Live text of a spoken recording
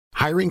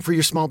Hiring for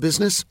your small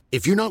business?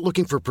 If you're not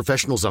looking for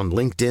professionals on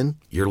LinkedIn,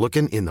 you're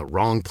looking in the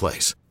wrong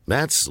place.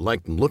 That's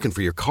like looking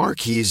for your car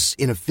keys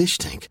in a fish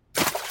tank.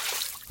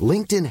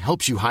 LinkedIn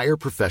helps you hire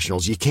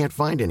professionals you can't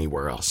find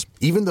anywhere else,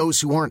 even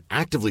those who aren't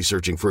actively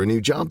searching for a new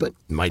job but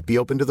might be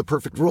open to the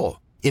perfect role.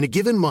 In a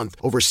given month,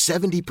 over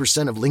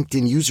 70% of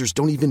LinkedIn users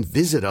don't even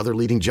visit other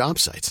leading job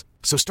sites.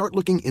 So start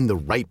looking in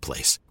the right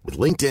place. With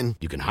LinkedIn,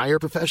 you can hire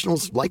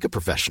professionals like a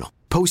professional.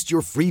 Post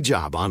your free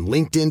job on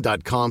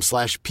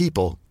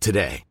linkedin.com/people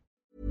today.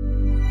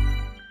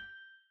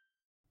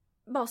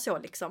 Bara så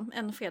liksom,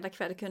 en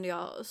fredagkväll kunde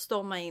jag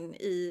storma in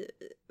i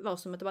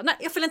vardagsrummet och bara, nej,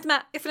 jag följer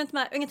inte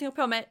med, ingenting har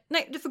på mig,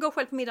 nej, du får gå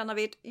själv på middagen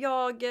Navid,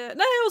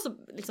 och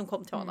så liksom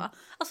kom tårna.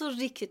 Alltså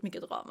riktigt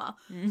mycket drama.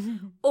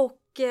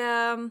 Och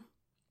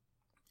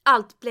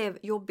allt blev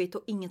jobbigt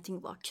och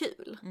ingenting var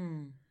kul.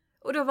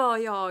 Och då var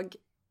jag,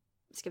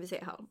 ska vi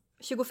se här,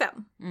 25.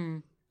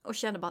 Och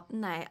kände bara,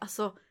 nej,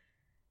 alltså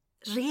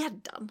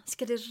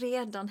ska det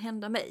redan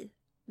hända mig?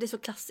 Det är så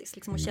klassiskt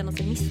liksom att känna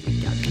sig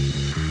misslyckad.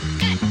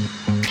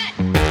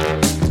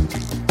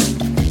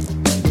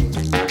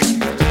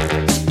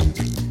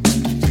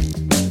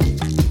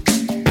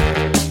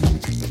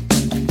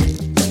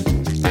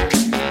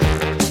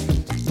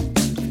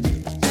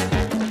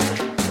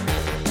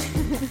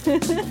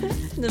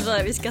 Nu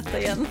börjar vi skratta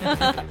igen.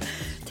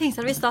 Tänk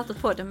så hade vi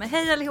startat podden med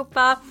hej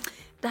allihopa.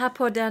 Det här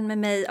podden med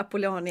mig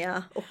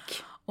Apollonia och...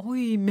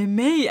 Oj, med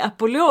mig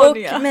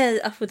Apollonia. Och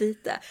mig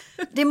Afrodite.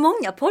 Det är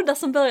många poddar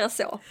som börjar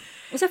så.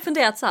 Och så har jag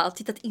funderat så här,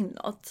 tittat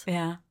inåt.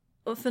 Ja.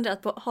 Och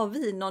funderat på, har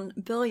vi någon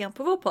början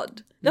på vår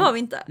podd? Det har vi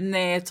inte.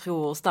 Nej, jag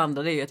tror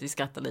standard är ju att vi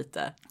skrattar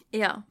lite.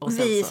 Ja, och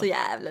vi är så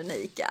jävla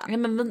unika. Ja,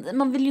 men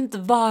man vill ju inte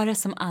vara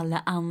som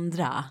alla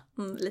andra.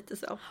 Lite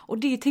så. Och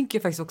det tänker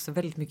jag faktiskt också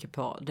väldigt mycket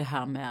på, det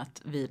här med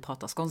att vi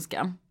pratar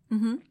skånska.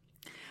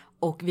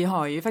 Och vi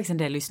har ju faktiskt en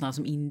del lyssnare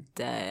som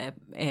inte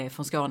är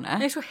från Skåne.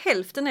 Jag tror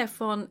hälften är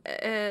från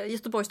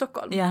Göteborg,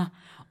 Stockholm. Ja,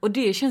 och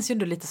det känns ju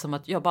ändå lite som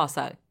att jag bara så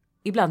här,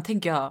 ibland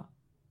tänker jag,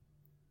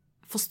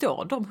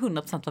 förstår de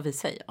 100% vad vi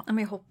säger? Ja, men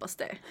jag hoppas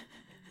det.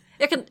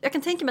 Jag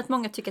kan tänka mig att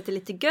många tycker att det är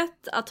lite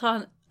gött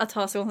att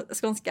ha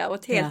skånska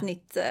och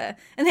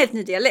en helt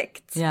ny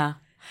dialekt. Ja,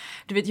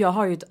 du vet, jag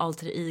har ju ett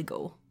alter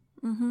ego.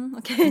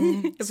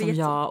 Okej. Som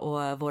jag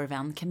och vår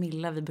vän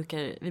Camilla, vi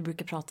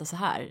brukar prata så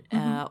här.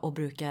 Och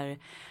brukar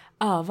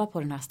öva på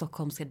den här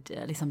stockholmska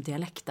liksom,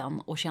 dialekten.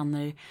 Och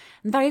känner,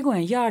 varje gång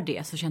jag gör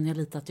det så känner jag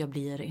lite att jag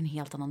blir en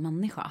helt annan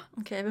människa.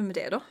 Okej, vem är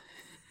det då?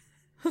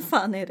 Hur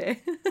fan är det?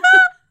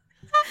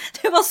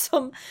 Det var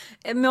som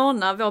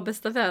Mona, vår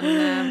bästa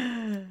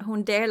vän,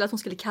 hon delade att hon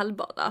skulle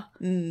kallbada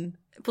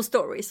på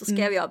stories. Och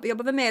skrev jag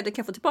bara, vem är det?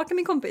 Kan jag få tillbaka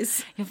min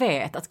kompis? Jag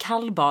vet att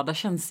kallbada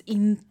känns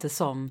inte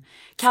som...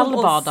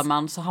 Kallbadar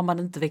man så har man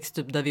inte växt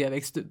upp där vi har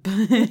växt upp.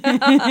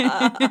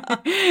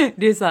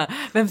 Det är så här,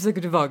 vem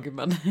försöker du vara,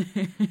 gumman?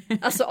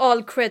 Alltså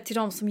all cred till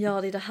de som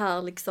gör det i det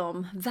här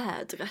liksom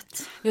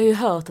vädret. Jag har ju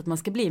hört att man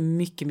ska bli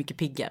mycket, mycket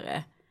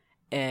piggare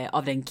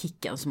av den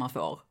kicken som man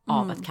får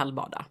av att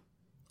kallbada.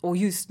 Och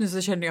just nu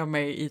så känner jag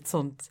mig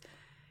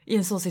i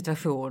en sån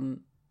situation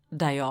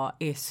där jag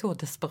är så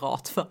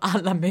desperat för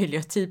alla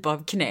möjliga typer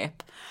av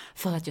knep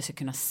för att jag ska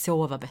kunna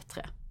sova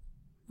bättre.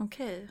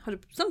 Okej, har du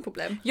sån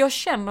problem? Jag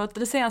känner att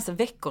de senaste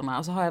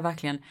veckorna så har jag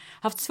verkligen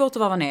haft svårt att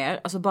vara ner,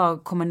 alltså bara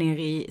komma ner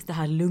i det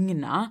här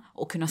lugna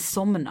och kunna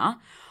somna.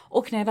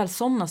 Och när jag väl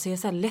somnar så är jag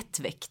så här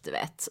lättväckt, du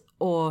vet,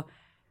 och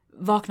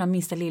vaknar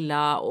minsta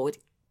lilla och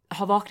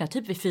har vaknat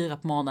typ vid 4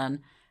 på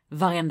morgonen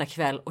varenda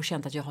kväll och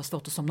känt att jag har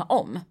svårt att somna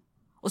om.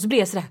 Och så blir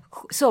jag sådär,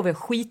 sover jag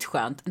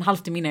skitskönt en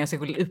halvtimme innan jag ska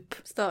gå upp.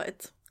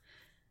 Störigt.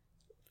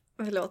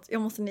 Förlåt,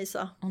 jag måste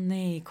nysa. Åh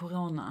nej,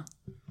 corona.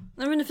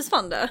 Nej, men nu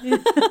försvann det.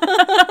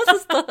 Så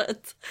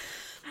störigt.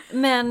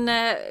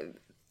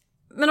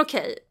 Men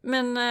okej.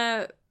 Men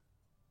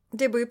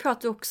det beror ju på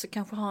att du också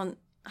kanske har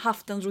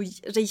haft en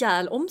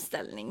rejäl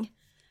omställning.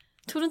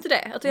 Tror du inte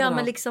det? Att det gör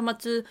med liksom att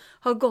du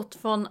har gått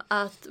från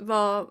att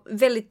vara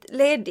väldigt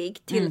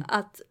ledig till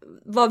att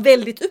vara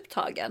väldigt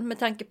upptagen med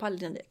tanke på alla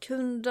dina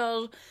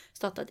kunder,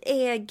 startat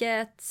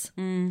eget,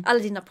 alla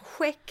dina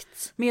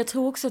projekt. Men jag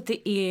tror också att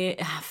det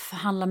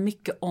handlar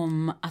mycket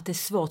om att det är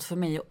svårt för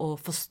mig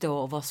att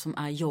förstå vad som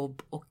är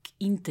jobb och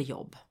inte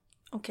jobb.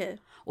 Okej.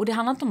 Och det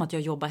handlar inte om att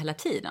jag jobbar hela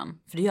tiden,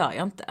 för det gör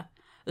jag inte.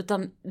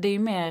 Utan det är ju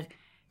mer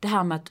det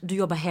här med att du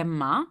jobbar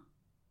hemma.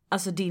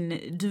 Alltså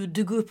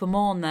du går upp på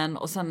morgonen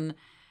och sen...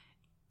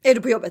 Är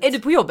du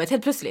på jobbet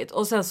helt plötsligt.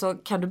 Och sen så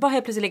kan du bara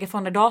helt plötsligt lägga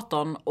från dig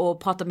datorn och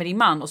prata med din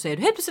man. Och så är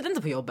du helt plötsligt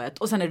inte på jobbet.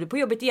 Och sen är du på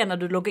jobbet igen när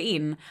du loggar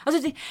in.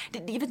 Alltså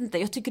jag vet inte,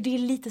 jag tycker det är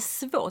lite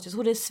svårt. Jag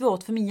tror det är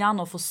svårt för min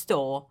hjärna att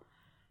förstå.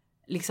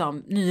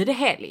 Liksom, nu är det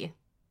helg.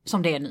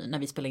 Som det är nu när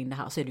vi spelar in det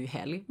här så är det ju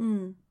helg.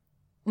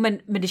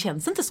 Men det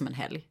känns inte som en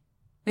helg.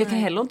 Men jag kan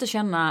heller inte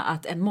känna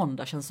att en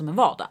måndag känns som en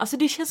vardag. Alltså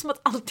det känns som att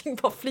allting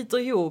bara flyter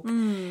ihop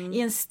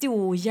i en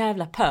stor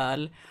jävla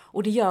pöl.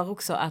 Och det gör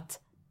också att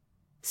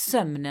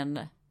sömnen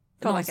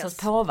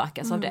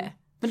påverkas av det.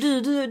 Men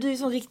du är ju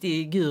sån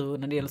riktig guru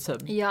när det gäller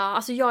sömn. Ja,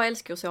 alltså jag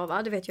älskar att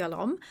sova, det vet ju alla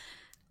om.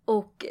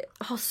 Och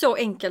har så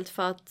enkelt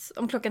för att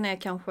om klockan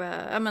är kanske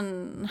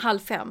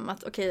 4:30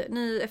 att okej,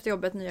 nu efter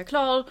jobbet, nu är jag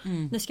klar,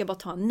 nu ska jag bara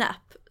ta en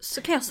nap.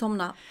 Så kan jag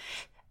somna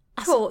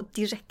på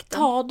direkten.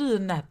 Tar du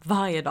en nap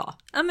varje dag?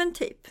 Ja men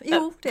typ,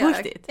 jo det är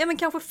jag. Ja men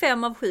kanske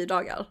 5 av 7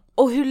 dagar.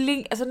 Och hur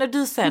länge, alltså när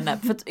du säger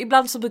nap, för att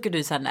ibland så brukar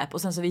du säga nap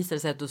och sen så visar det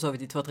sig att du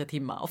sovit i 2-3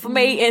 timmar. Och för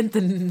mig är inte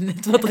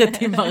 2-3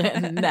 timmar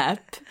en nap.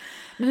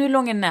 Men hur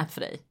lång är en nap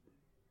för dig?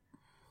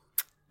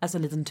 Alltså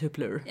en liten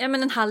tupplur. Ja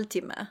men en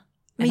halvtimme.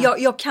 Men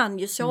jag kan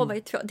ju sova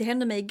i 2, det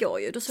hände mig igår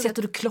ju. Då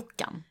sätter du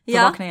klockan?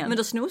 Ja, men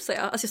då snosar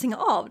jag. Alltså jag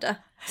stänger av det.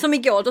 Som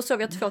igår, då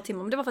sov jag 2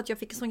 timmar. Men det var för att jag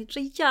fick en sån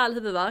rejäl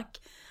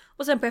huvudvärk.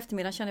 Och sen på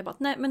eftermiddagen kände jag bara att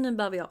nej, men nu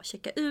behöver jag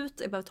checka ut.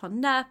 Jag behöver ta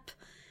en nap.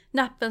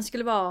 Nappen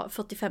skulle vara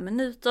 45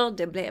 minuter.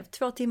 Det blev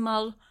 2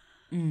 timmar.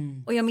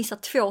 Och jag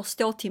missade 2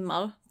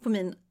 ståtimmar på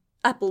min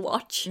Apple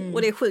Watch.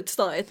 Och det är sjukt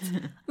störigt.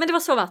 Men det var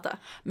så värt det.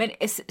 Men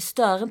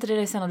stör inte det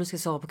dig sen när du ska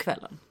sova på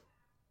kvällen?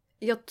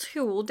 Jag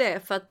tror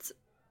det, för att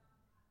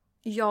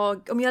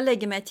om jag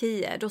lägger mig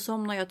 10, då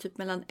somnar jag typ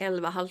mellan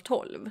 11 och halv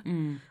 12.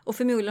 Och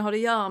förmodligen har det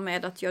att göra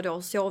med att jag då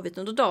har sovit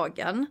under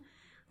dagen.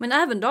 Men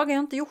även dagar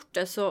jag inte gjort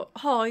det så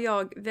har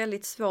jag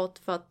väldigt svårt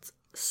för att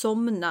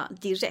somna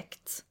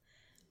direkt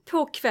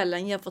på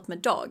kvällen jämfört med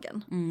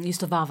dagen.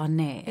 Just att varva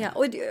ner. Ja,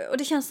 och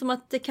det känns som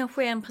att det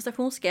kanske är en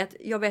prestationsgrej.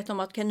 Jag vet om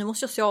att okay, nu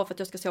måste jag sova för att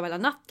jag ska sova hela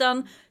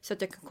natten. Så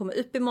att jag kan komma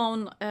upp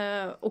imorgon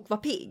och vara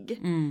pigg.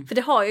 För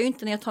det har jag ju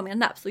inte när jag tar mig en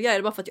nap. Så jag gör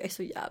det bara för att jag är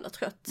så jävla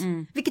trött.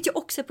 Vilket jag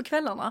också är på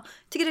kvällarna.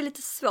 Tycker det är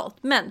lite svårt.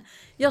 Men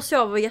jag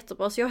sover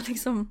jättebra så jag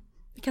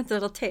kan inte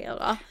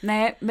relatera.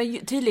 Nej,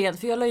 men tydligen,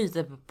 för jag la ut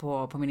det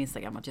på min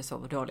Instagram att jag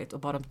sover dåligt och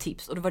bad om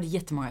tips. Och då var det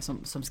jättemånga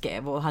som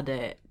skrev och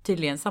hade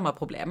tydligen samma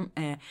problem.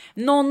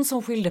 Någon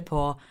som skyllde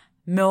på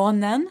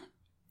månen.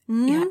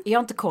 Jag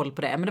har inte koll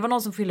på det, men det var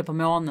någon som skyllde på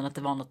månen, att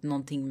det var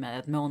någonting med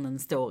att månen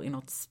står i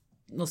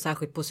någon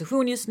särskild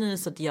position just nu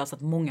så att det gör så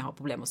att många har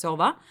problem att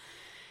sova.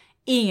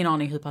 Ingen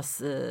aning hur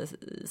pass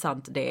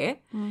sant det är.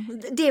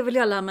 Det vill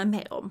jag lära mig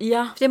mer om.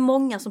 Ja. För det är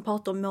många som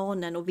pratar om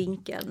månen och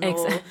vinkeln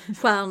och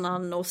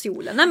stjärnan och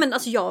solen. Nej men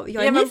alltså jag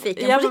är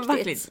nyfiken på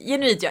riktigt.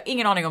 Genuint, jag har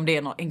ingen aning om det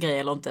är en grej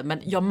eller inte.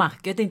 Men jag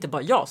märker att det inte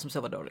bara jag som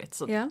sover dåligt.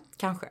 Så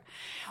kanske.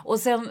 Och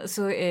sen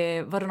så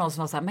var det någon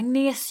som var så här,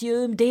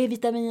 magnesium,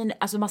 D-vitamin,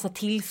 alltså massa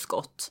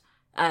tillskott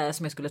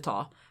som jag skulle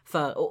ta.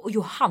 Och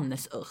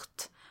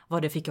johannesört.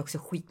 Det fick jag också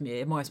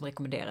många som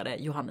rekommenderade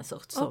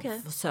johannesört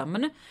för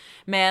sömn.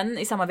 Men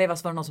i samma veva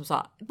så var det någon som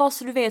sa, bara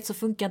så du vet så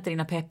funkar inte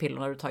dina p-piller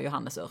när du tar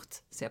johannesört.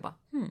 Så jag bara,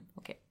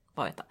 okej,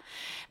 bara veta.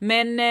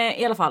 Men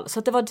i alla fall, så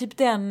att det var typ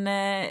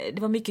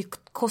det var mycket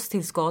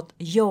kosttillskott,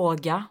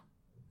 yoga.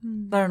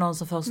 Var det någon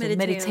som föreslog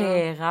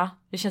meditera.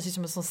 Det känns ju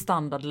som en sån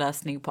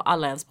standardlösning på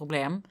alla ens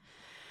problem.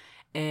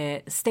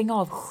 Stänga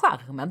av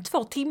skärmen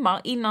 2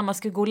 timmar innan man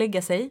ska gå och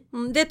lägga sig.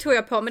 Det tror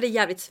jag på, men det är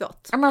jävligt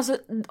svårt. Men alltså,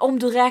 om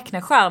du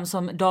räknar skärm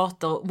som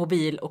dator,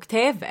 mobil och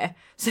tv,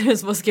 så är det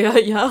så, vad ska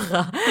jag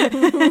göra?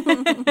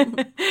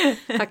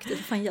 Faktiskt,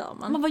 vad fan gör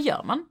man? Men vad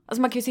gör man?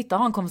 Alltså man kan ju sitta och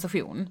ha en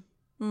konversation.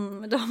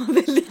 Men det har man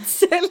väldigt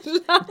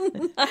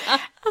sällan.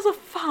 Alltså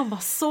fan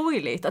vad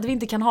sorgligt att vi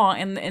inte kan ha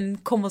en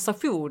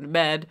konversation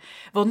med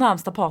vår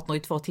närmsta partner i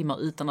 2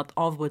 timmar utan att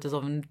avbrytas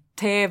av en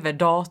tv,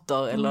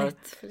 dator eller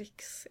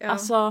Netflix. Ja.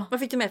 Alltså, vad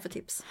fick du med för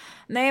tips?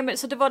 Nej, men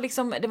så det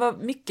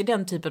var mycket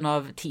den typen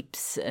av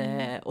tips.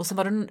 Och så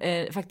var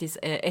det faktiskt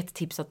ett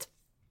tips att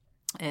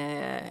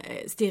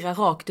stirra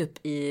rakt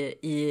upp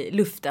i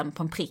luften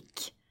på en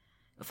prick.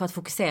 För att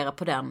fokusera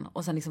på den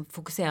och sen liksom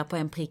fokusera på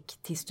en prick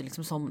tills du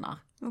liksom somnar.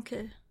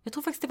 Okej. Jag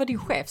tror faktiskt det var din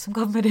chef som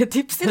gav mig det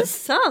tipset. Är det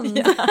sant?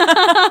 Ja.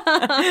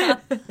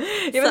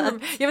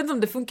 jag vet inte om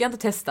det funkar, jag har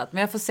inte testat,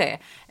 men jag får se.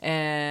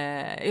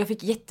 Jag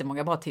fick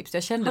jättemånga bra tips.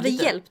 Jag kände har det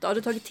hjälpt då? Har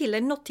du tagit till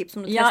dig något tips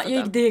som du testat? Ja,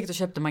 jag gick direkt och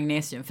köpte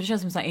magnesium. För det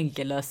känns som en sån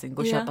enkel lösning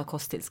att köpa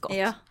kosttillskott.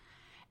 Ja.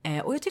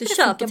 Och jag tycker du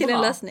köper till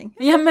en lösning.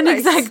 Ja, men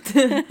exakt.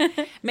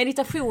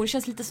 Meditation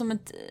känns lite som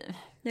ett...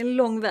 Det är en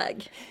lång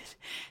väg.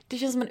 Det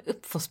känns som en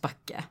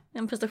uppförsbacke.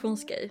 En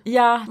prestationsgrej.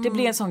 Ja, det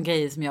blir en sån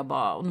grej som jag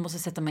bara... Och nu måste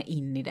jag sätta mig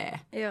in i det.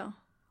 Ja.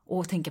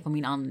 Och tänka på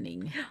min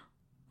andning.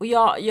 Och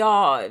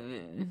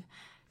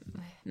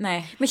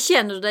nej. Men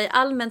känner du dig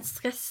allmänt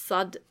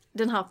stressad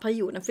den här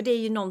perioden? För det är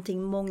ju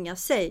någonting många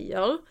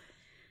säger.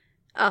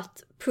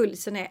 Att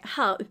pulsen är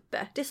här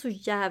uppe. Det är så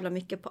jävla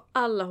mycket på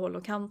alla håll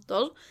och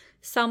kanter.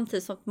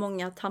 Samtidigt som att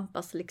många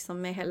tampas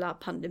liksom med hela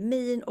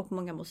pandemin. Och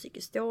många mår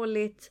psykiskt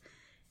dåligt.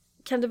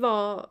 Kan det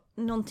vara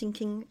någonting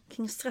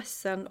kring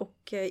stressen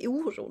och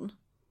oron?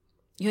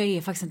 Jag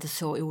är faktiskt inte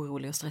så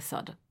orolig och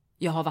stressad.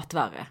 Jag har varit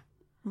värre.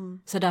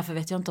 Så därför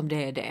vet jag inte om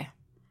det är det.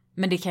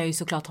 Men det kan ju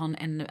såklart ha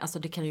alltså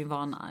det kan ju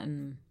vara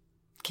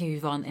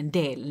en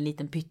del, en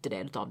liten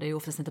pyttedel av det. Det är ju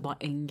oftast inte bara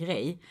en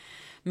grej.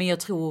 Men jag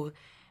tror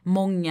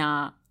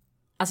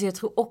jag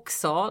tror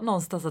också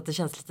någonstans att det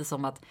känns lite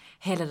som att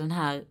hela den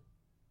här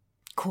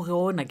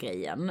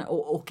coronagrejen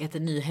och att det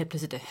nu helt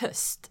plötsligt är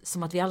höst.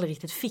 Som att vi aldrig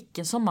riktigt fick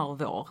en sommar och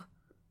vår.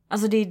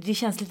 Alltså det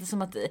känns lite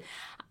som att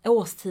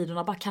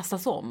årstiderna bara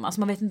kastas om.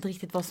 Alltså man vet inte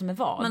riktigt vad som är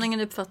vad. Man har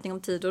ingen uppfattning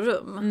om tid och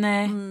rum.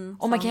 Nej,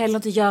 och man kan heller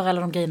inte göra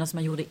alla de grejerna som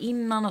man gjorde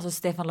innan. Alltså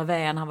Stefan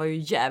Löfven, han var ju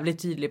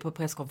jävligt tydlig på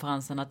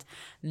presskonferensen att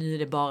nu är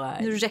det bara...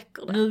 Nu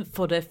räcker det. Nu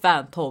får det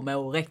fan ta med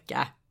att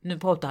räcka. Nu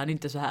pratar han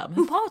inte så här.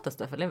 Men pratar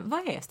Stefan Löfven?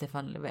 Vad är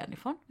Stefan Löfven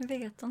ifrån? Jag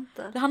vet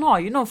inte. Han har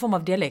ju någon form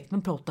av dialekt,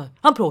 men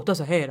han pratar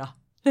så här.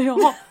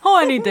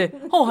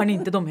 Har han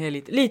inte de här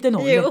lite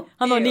noll?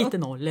 Han har lite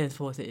noll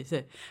för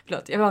sig.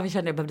 Förlåt, jag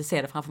kände jag behövde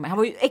se det framför mig. Han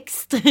var ju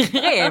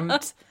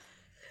extremt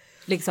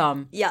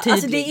liksom tydlig.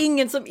 Alltså det är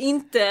ingen som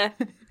inte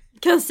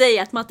kan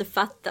säga att man inte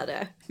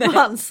fattade vad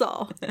han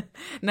sa.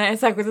 Nej,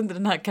 särskilt inte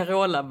den här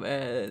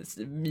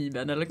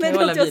Carola-mimen eller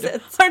Carola-videon.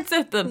 Har inte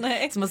sett den?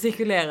 Nej. Som har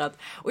cirkulerat.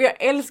 Och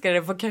jag älskar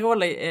det för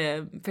Carola,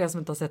 för jag som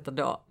inte har sett den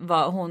då,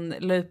 hon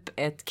la upp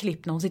ett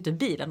klipp när hon sitter i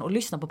bilen och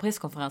lyssnar på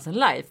presskonferensen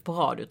live på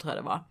radio, tror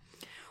jag det var.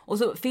 Och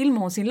så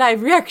filmar hon sin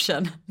live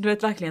reaction, du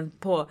vet verkligen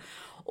på...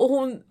 Och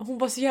hon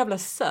var så jävla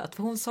söt,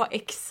 för hon sa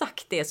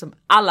exakt det som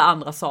alla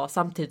andra sa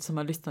samtidigt som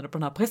man lyssnade på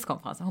den här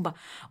presskonferensen. Hon bara,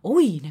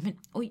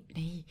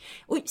 oj,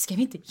 ska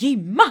vi inte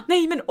gymma?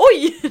 Nej, men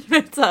oj!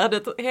 Så här,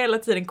 det, hela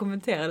tiden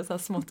kommenterade så här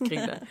smått kring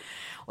det.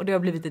 Och det har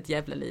blivit ett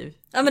jävla liv.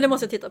 Ja, men det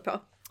måste jag titta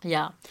på.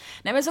 Ja.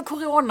 Nej, men så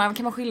corona,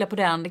 kan man skilja på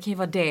den, det kan ju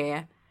vara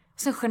det.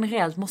 Sen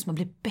generellt måste man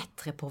bli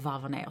bättre på att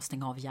varva ner och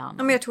stänga av hjärnan.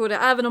 Ja, men jag tror det.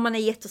 Även om man är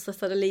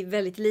jättestressad eller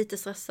väldigt lite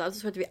stressad, så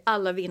tror jag att vi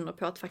alla vinner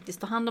på att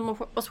faktiskt ta hand om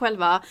oss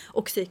själva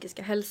och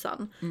psykiska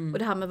hälsan. Och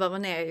det här med varva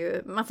ner är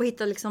ju, man får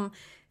hitta liksom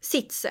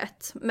sitt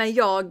sätt. Men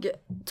jag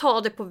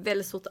tar det på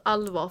väldigt stort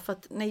allvar, för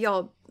att när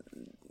jag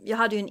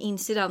hade ju en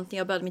incident när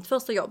jag började mitt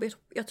första jobb.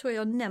 Jag tror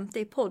jag nämnt det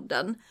i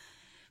podden.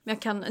 Men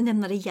jag kan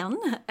nämna det igen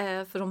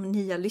för de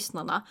nya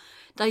lyssnarna.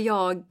 Där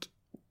jag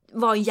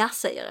var en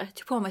ja-sägare,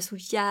 tog på mig så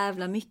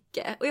jävla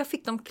mycket. Och jag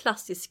fick de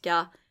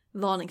klassiska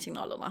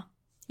varningssignalerna.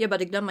 Jag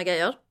började glömma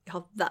grejer. Jag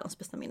har världens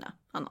bästa minne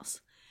annars.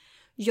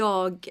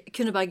 Jag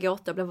kunde börja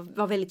gråta,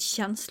 var väldigt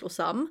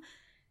känslosam.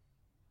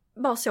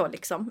 Bara så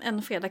liksom.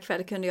 En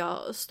fredagkväll kunde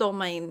jag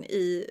storma in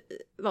i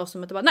vad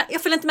som inte bara, nej,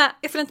 jag följer inte med,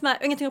 jag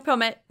har ingenting på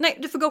mig. Nej,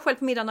 du får gå själv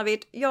på middagen, Navid.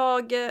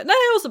 Nej,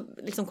 och så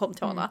liksom kom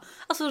tårna.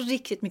 Alltså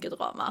riktigt mycket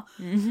drama.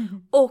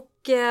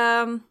 Och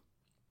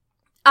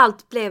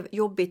allt blev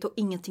jobbigt och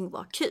ingenting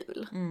var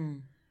kul.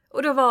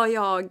 Och då var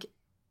jag,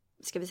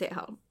 ska vi se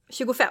här,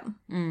 25.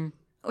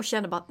 Och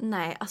kände bara,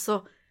 nej,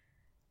 alltså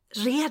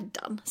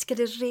ska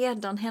det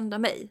redan hända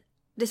mig?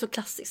 Det är så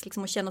klassiskt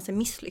liksom att känna sig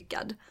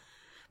misslyckad.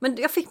 Men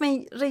jag fick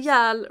mig en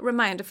rejäl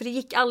reminder, för det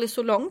gick aldrig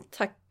så långt,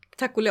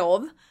 tack och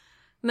lov.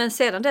 Men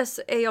sedan dess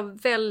är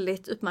jag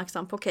väldigt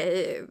uppmärksam på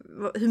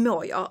hur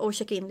mår jag, och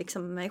checka in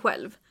liksom mig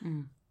själv.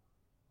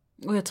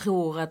 Och jag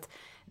tror att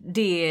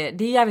det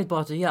är jävligt bra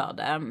att du gör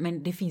det,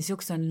 men det finns ju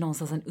också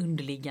någonstans en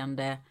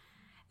underliggande,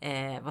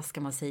 vad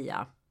ska man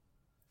säga,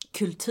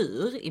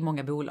 kultur i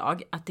många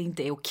bolag, att det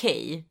inte är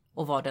okej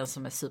att vara den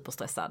som är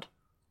superstressad.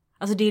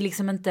 Alltså det är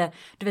liksom inte,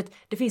 du vet,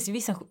 det finns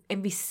ju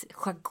en viss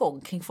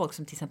jargong kring folk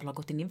som till exempel har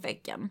gått in i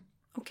väggen.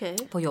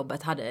 På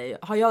jobbet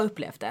har jag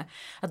upplevt det.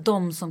 Att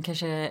de som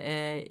kanske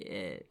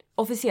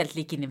officiellt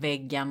gick in i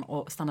väggen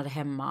och stannade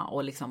hemma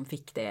och liksom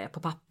fick det på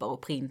papper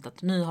och print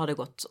att nu har det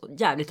gått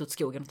jävligt åt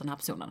skogen åt den här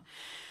personen.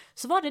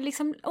 Så var det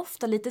liksom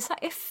ofta lite så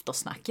här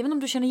eftersnack. Jag vet inte om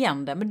du känner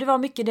igen det, men det var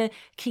mycket det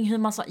kring hur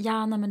man sa,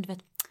 ja nej men du vet,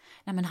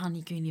 nej men han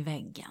gick ju in i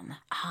väggen.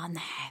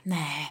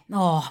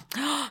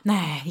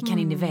 Nej, gick han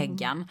in i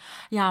väggen.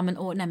 Ja men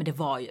nej men det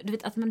var ju, du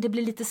vet att det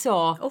blir lite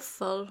så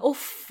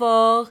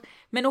offer,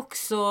 men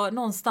också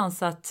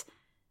någonstans att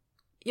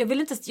jag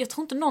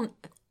tror inte någon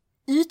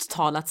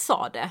uttalat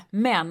sa det,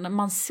 men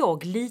man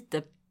såg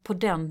lite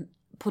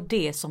på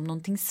det som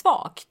någonting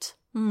svagt.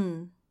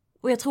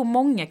 Och jag tror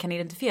många kan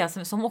identifiera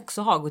sig som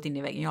också har gått in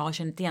i väggen. Jag har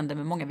känt igen det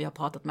med många vi har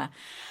pratat med.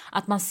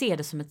 Att man ser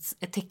det som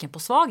ett tecken på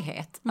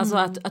svaghet. Alltså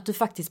att du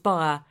faktiskt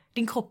bara,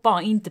 din kropp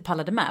bara inte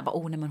pallade med.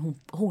 Bara, nej men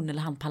hon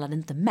eller han pallade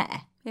inte med.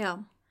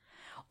 Ja.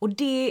 Och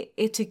det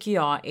tycker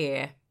jag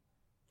är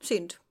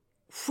synd.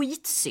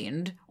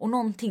 Skitsynd. Och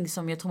någonting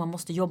som jag tror man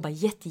måste jobba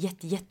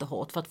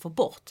jättehårt för att få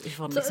bort.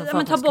 Ifrån, liksom,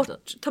 men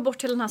ta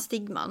bort hela den här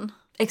stigman.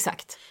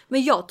 Exakt.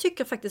 Men jag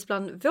tycker faktiskt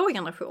bland vår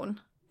generation,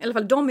 i alla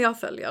fall de jag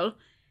följer,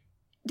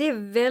 det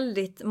är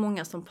väldigt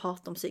många som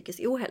pratar om psykisk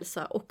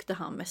ohälsa och det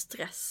här med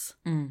stress.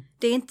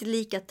 Det är inte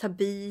lika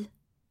tabuigt,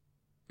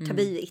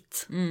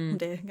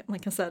 man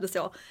kan säga det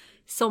så,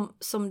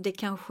 som det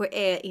kanske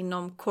är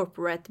inom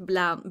corporate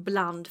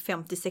bland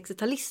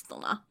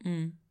 50-60-talisterna.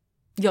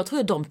 Jag tror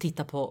att de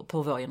tittar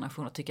på vår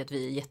generation och tycker att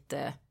vi är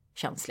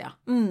jättekänsliga.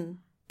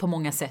 På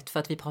många sätt, för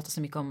att vi pratar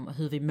så mycket om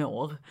hur vi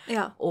mår.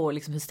 Ja. Och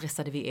liksom hur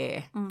stressade vi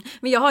är.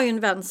 Men jag har ju en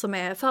vän som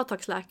är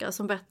företagsläkare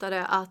som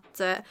berättade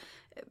att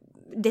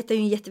detta är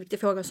ju en jätteviktig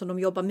fråga som de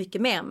jobbar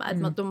mycket mer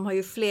med. De har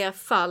ju fler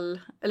fall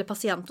eller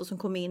patienter som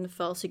kommer in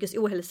för psykisk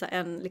ohälsa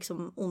än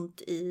liksom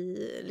ont i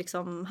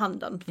liksom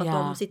handen för att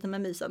de sitter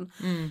med musen.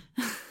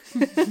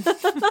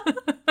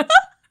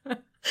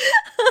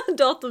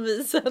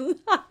 Datormusen.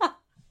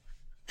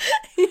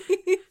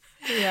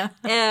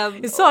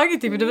 Jag sa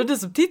ingenting, men det var du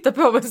som tittade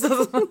på mig.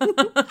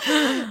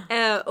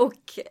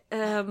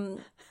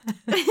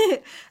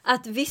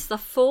 Att vissa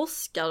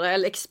forskare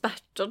eller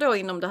experter då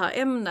inom det här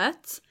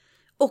ämnet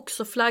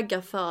också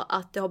flaggar för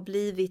att det har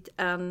blivit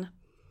en,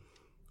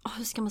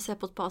 hur ska man säga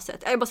på ett bra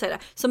sätt? Jag bara säger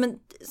det,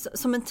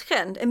 som en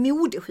trend, en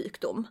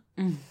modesjukdom.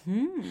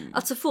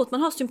 Att så fort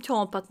man har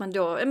symptom på att man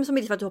då,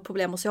 som för att du har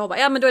problem att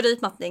sova, men då är det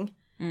utmattning.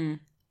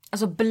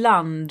 Alltså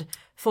bland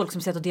folk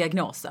som sätter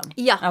diagnosen?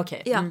 Ja,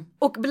 okay.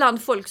 Och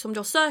bland folk som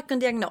då söker en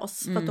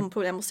diagnos för att de har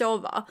problem att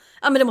sova.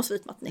 Men det måste vara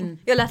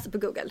utmattning. Jag läste på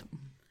Google.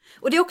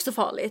 Och det är också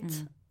farligt.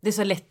 Det är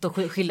så lätt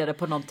att skilja det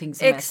på någonting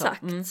som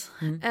exakt. är så.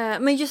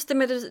 Men just det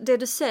med det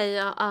du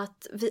säger,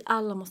 att vi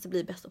alla måste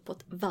bli bättre på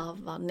att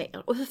varva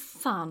ner. Och hur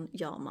fan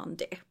gör man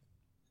det?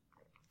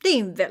 Det är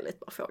en väldigt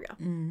bra fråga.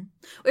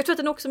 Och jag tror att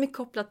den är också mycket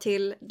kopplad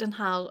till den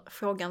här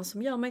frågan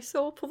som gör mig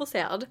så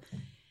provocerad.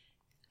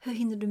 Hur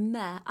hinner du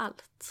med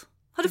allt?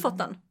 Har du fått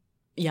den?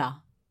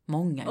 Ja,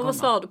 många gånger. Och vad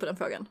svarar du på den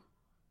frågan?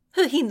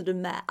 Hur hinner du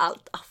med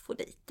allt,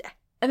 Afrodite?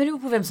 Men det beror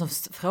på vem som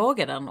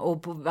frågar den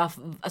och på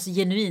alltså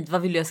genuint,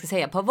 vad vill jag ska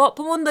säga? På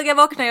måndagar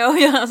vaknar jag och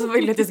alltså,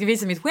 vill jag att jag ska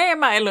visa mitt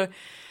schema eller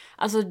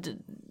alltså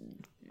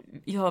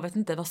jag vet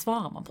inte, vad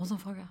svarar man på en sån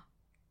fråga?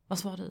 Vad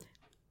svarar du?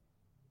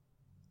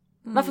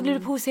 Varför blir du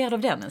provocerad av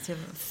den?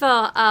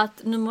 För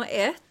att nummer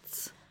 1,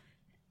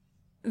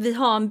 vi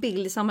har en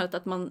bild i samhället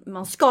att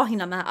man ska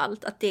hinna med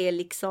allt, att det är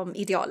liksom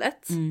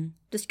idealet.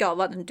 Det ska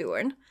vara den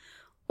doern.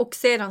 Och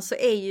sedan så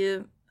är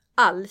ju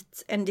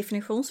allt en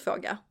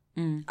definitionsfråga.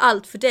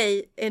 Allt för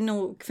dig är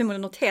nog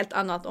förmodligen något helt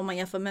annat om man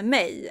jämför med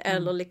mig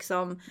eller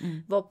liksom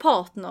vår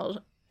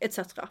partner etc.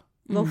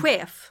 Vår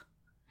chef.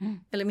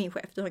 Eller min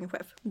chef, du har ingen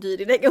chef. Du är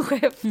din egen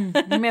chef.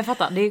 Men jag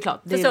fattar, det är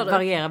klart. Det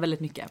varierar väldigt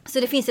mycket. Så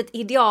det finns ett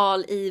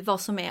ideal i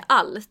vad som är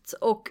allt.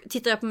 Och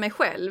tittar jag på mig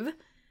själv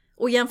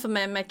och jämför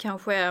mig med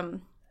kanske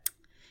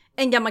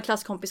en gammal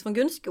klasskompis från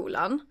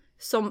grundskolan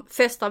som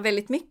festar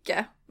väldigt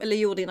mycket, eller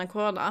gjorde innan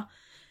corona.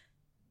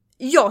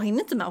 Jag hinner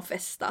inte med att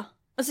festa.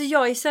 Alltså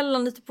jag är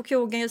sällan ute på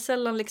krogen, jag är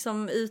sällan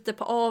liksom ute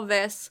på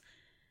AVs.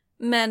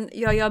 Men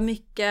jag gör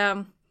mycket,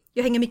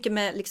 jag hänger mycket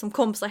med liksom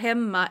kompisar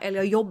hemma, eller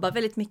jag jobbar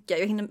väldigt mycket.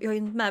 Jag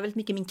hinner med väldigt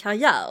mycket i min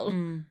karriär.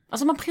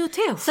 Alltså man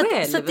prioriterar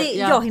själv. Så att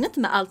jag hinner inte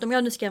med allt om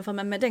jag nu ska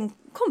jämföra med den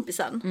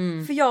kompisen.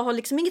 För jag har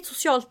liksom inget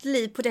socialt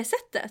liv på det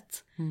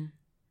sättet.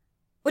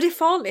 Och det är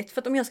farligt,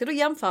 för att om jag ska då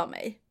jämföra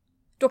mig,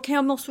 då kan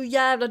jag må så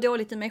jävla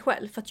dåligt i mig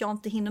själv för att jag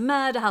inte hinner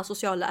med det här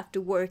sociala after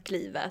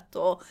work-livet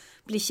och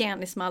bli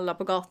kändis med alla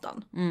på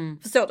gatan.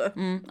 Förstår du?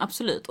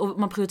 Absolut. Och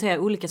man prioriterar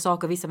olika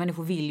saker. Vissa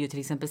människor vill ju till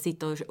exempel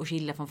sitta och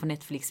chilla framför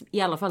Netflix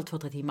i alla fall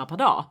 2-3 timmar per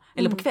dag.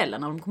 Eller på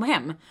kvällen när de kommer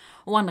hem.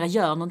 Och andra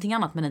gör någonting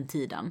annat med den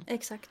tiden.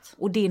 Exakt.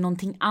 Och det är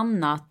någonting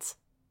annat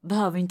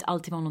behöver inte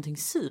alltid vara någonting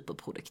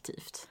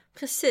superproduktivt.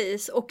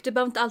 Precis, och det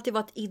behöver inte alltid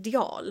vara ett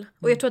ideal.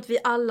 Och jag tror att vi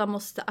alla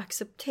måste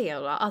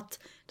acceptera att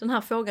den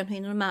här frågan, hur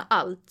hinner du med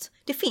allt?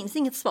 Det finns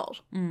inget svar.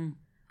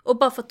 Och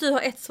bara för att du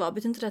har ett svar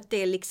betyder inte det att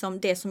det är liksom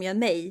det som gör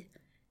mig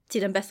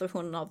till den bästa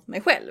versionen av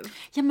mig själv.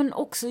 Ja, men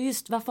också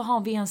just varför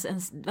har vi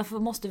varför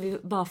måste vi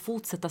bara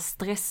fortsätta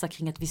stressa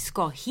kring att vi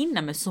ska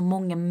hinna med så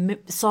många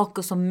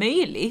saker som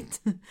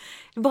möjligt?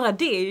 Bara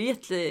det är ju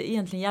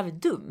egentligen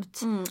jävligt dumt.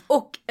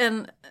 Och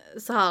en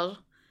så här,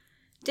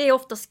 det är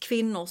oftast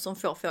kvinnor som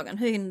får frågan,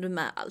 hur hinner du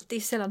med allt? Det är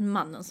sällan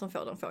mannen som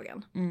får den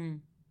frågan.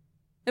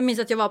 Jag minns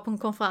att jag var på en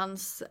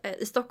konferens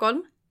i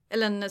Stockholm.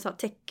 Eller en så här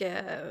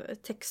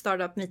tech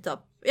startup meetup.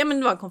 Ja, men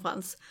det var en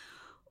konferens.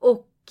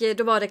 Och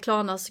då var det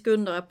Klarnas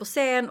grundare på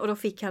scen. Och då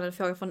fick han en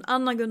fråga från en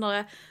annan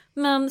grundare.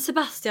 Men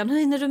Sebastian, hur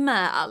hinner du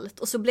med allt?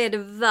 Och så blev det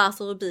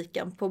värsta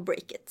rubriken på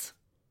Breakit.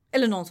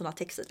 Eller någon sån här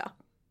textsida.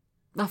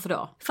 Varför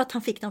då? För att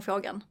han fick den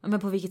frågan. Men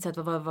på vilket sätt?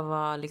 Vad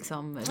var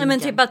liksom... Ja, men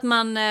typ att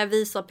man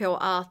visar på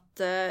att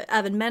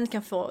även män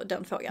kan få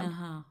den frågan.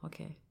 Aha,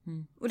 okej.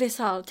 Och det är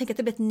så här, tänk att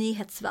det blir ett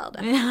nyhetsvärde.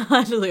 Men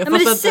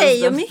det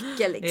säger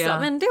mycket liksom,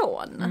 ja.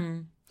 Ändå.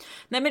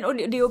 Nej, men och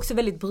det är också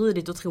väldigt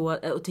brydigt att tro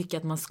och tycka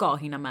att man ska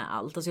hinna med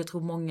allt. Alltså jag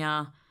tror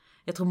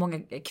många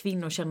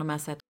kvinnor känner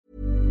med sig att...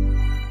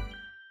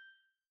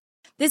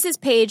 This is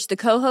Paige, the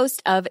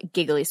co-host of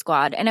Giggly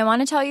Squad, and I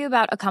want to tell you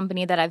about a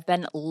company that I've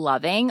been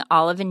loving,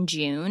 Olive &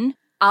 June.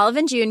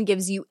 Olive & June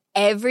gives you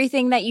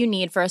everything that you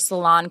need for a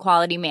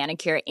salon-quality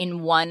manicure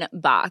in one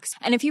box.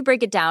 And if you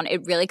break it down,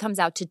 it really comes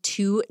out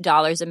to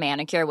 $2 a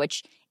manicure,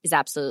 which is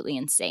absolutely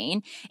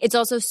insane. It's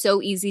also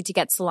so easy to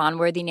get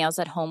salon-worthy nails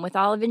at home with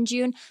Olive &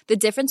 June. The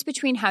difference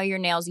between how your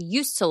nails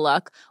used to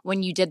look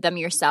when you did them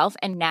yourself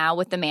and now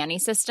with the Mani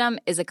system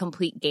is a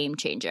complete game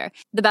changer.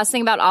 The best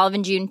thing about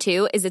Olive & June,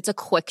 too, is it's a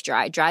quick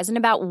dry. Dries in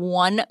about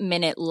 1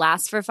 minute,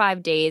 lasts for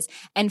 5 days,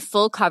 and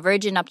full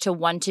coverage in up to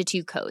 1 to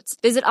 2 coats.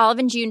 Visit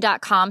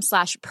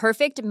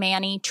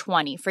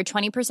oliveandjune.com/perfectmani20 for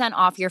 20%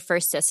 off your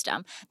first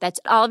system. That's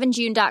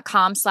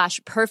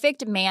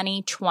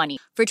oliveandjune.com/perfectmani20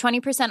 for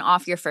 20%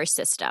 off your first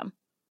system.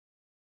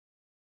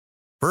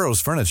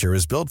 Burrow's furniture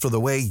is built for the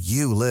way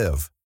you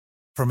live.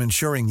 From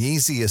ensuring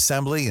easy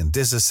assembly and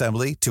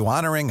disassembly to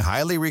honoring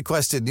highly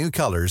requested new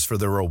colors for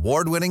their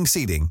award-winning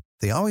seating,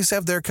 they always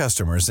have their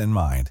customers in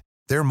mind.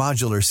 Their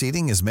modular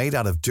seating is made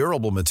out of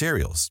durable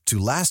materials to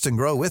last and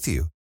grow with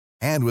you.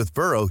 And with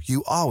Burrow,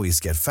 you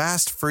always get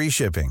fast, free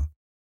shipping.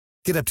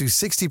 Get up to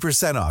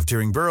 60% off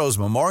during Burrow's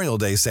Memorial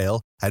Day sale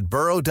at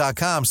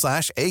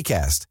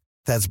burrow.com/ACAST.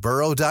 That's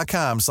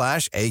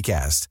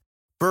burrow.com/ACAST.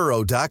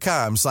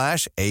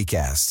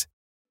 burrow.com/ACAST.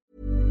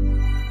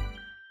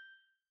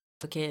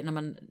 Okej,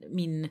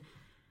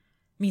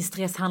 min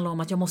stress handlar om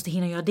att jag måste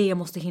hinna göra det, jag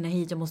måste hinna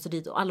hit, jag måste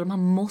dit. Och alla de här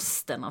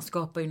måstena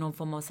skapar ju någon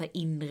form av så här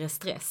inre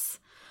stress.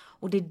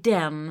 Och det är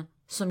den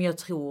som jag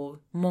tror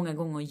många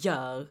gånger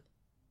gör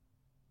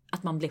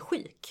att man blir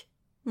sjuk.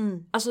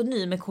 Alltså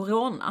nu med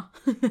corona,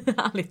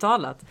 ärligt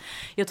talat.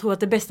 Jag tror att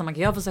det bästa man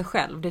kan göra för sig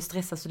själv, det är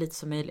stressa så lite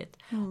som möjligt.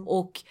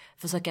 Och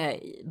försöka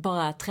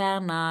bara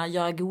träna,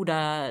 göra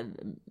goda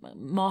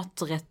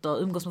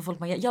maträtter, umgås med folk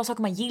man gör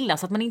saker man gillar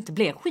så att man inte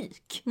blir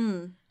sjuk.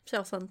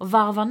 Så sant. Och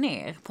varva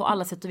ner på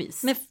alla sätt och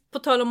vis. Men på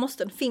tal om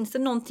måsten, finns det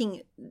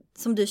någonting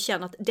som du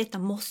känner att detta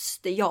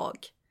måste jag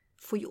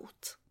få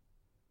gjort?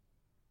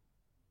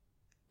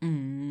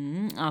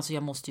 Alltså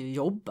jag måste ju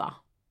jobba.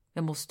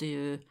 Jag måste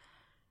ju...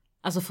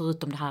 Alltså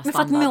förutom det här men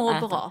för att må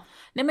äta. bra.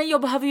 Nej men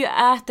jag behöver ju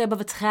äta, jag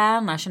behöver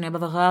träna, jag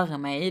behöver röra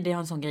mig. Det är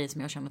en sån grej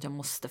som jag känner att jag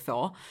måste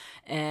få.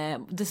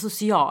 Det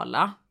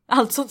sociala.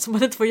 Allt sånt som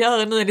man inte får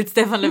göra nu enligt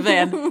Stefan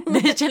Löfven.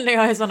 Det känner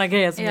jag är såna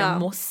grejer som jag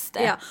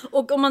måste. Ja,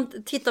 och om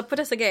man tittar på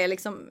dessa grejer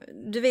liksom.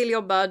 Du vill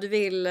jobba, du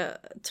vill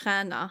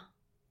träna.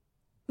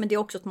 Men det är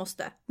också ett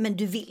måste. Men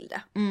du vill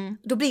det.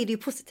 Då blir det ju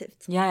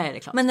positivt. Ja, det är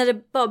klart. Men när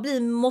det bara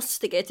blir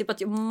måste-grejer, typ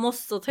att jag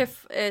måste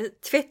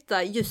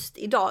tvätta just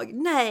idag.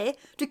 Nej,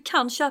 du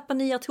kan köpa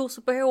nya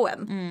trosor på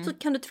H&M. Så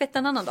kan du tvätta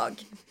en annan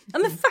dag. Ja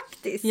men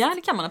faktiskt. Ja,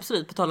 det kan man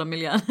absolut, på tal om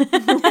miljön.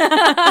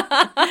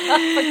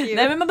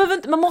 Nej, men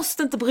man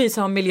måste inte bry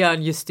sig om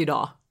miljön just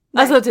idag.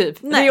 Nej. Alltså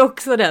typ, nej. Det är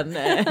också den.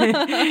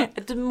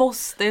 Du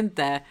måste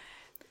inte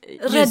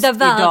rädda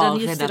världen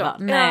just idag.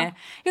 Nej,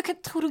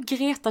 jag tror du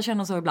Greta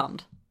känner så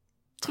ibland.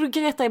 Tror du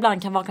Greta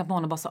ibland kan vakna på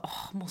honom och bara så,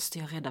 måste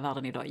jag rädda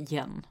världen idag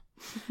igen?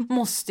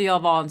 Måste jag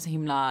vara en så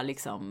himla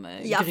liksom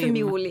ja, grym?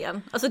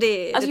 Förmodligen. Alltså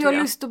det jag har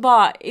lust att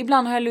bara,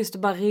 ibland har jag lust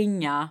att bara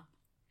ringa.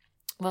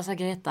 Vad sa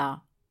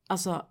Greta?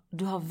 Alltså,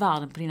 du har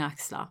världen på dina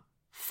axlar.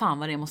 Fan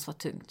vad det måste vara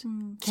tungt.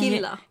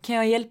 Kan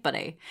jag hjälpa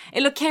dig?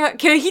 Eller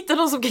kan jag hitta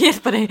någon som kan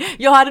hjälpa dig?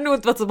 Jag hade nog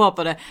inte varit så bra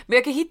på det. Men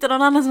jag kan hitta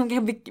någon annan som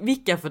kan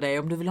vicka för dig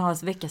om du vill ha en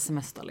veckas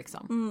semester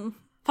liksom.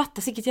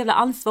 Fatta vilket jävla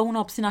ansvar hon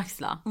har på sina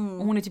axlar.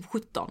 Och hon är typ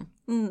 17.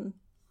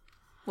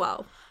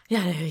 Wow. Ja,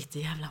 det är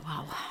riktigt jävla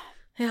wow.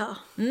 Ja.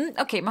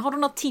 Okej, men har du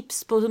några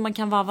tips på hur man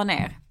kan varva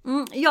ner?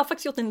 Jag har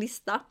faktiskt gjort en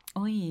lista.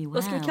 Oj, wow.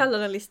 Vad ska vi kalla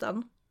den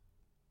listan?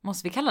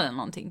 Måste vi kalla den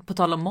någonting? På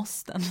tal om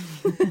måsten.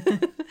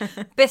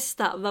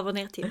 Bästa varva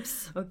ner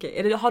tips.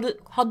 Okej,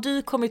 har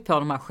du kommit på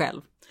de här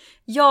själv?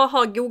 Jag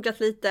har googlat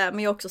lite,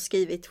 men jag har också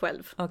skrivit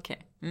själv.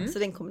 Okej. Så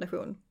det är en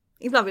kombination.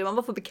 Ibland vill man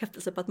bara få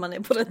bekräftelse på att man är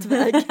på rätt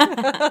väg.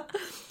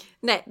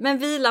 Nej, men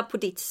vila på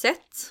ditt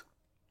sätt.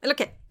 Eller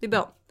okej, vi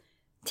börjar.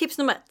 Tips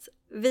nummer 1.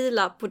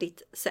 Vila på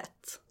ditt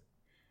sätt.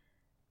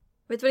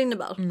 Vet du vad det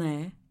innebär?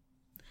 Nej.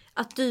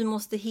 Att du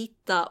måste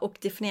hitta och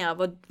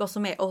definiera vad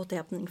som är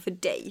återhämtning för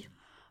dig.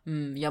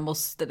 Jag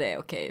måste det,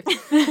 okej.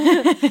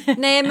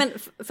 Nej, men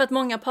för att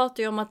många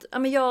pratar ju om att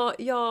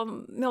jag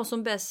mår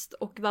som bäst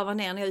och varvar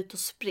ner när jag är ute och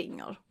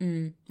springer.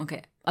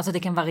 Okej. Alltså det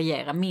kan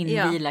variera.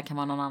 Min vila kan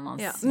vara någon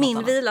annans. Ja.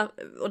 Min vila,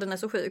 och den är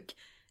så sjuk,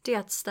 det är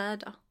att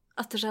städa.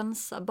 Att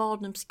rensa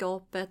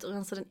badrumsskåpet,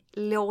 rensa den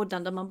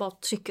lådan där man bara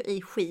trycker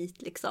i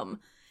skit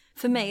liksom.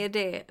 För mig är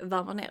det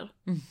varva ner.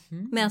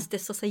 Medan det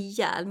så sig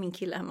ihjäl min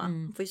kille hemma.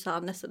 Han får ju så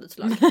här nästan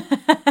utslag.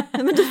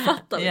 Men du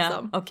fattar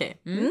liksom. Ja,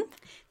 okej.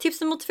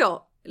 Tips nummer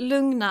 2.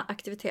 Lugna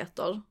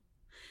aktiviteter.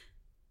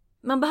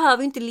 Man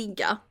behöver inte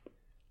ligga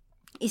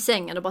i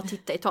sängen och bara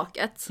titta i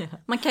taket.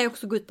 Man kan ju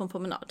också gå ut på en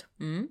promenad.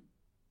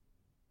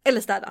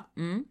 Eller städa.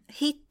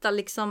 Hitta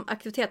liksom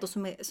aktiviteter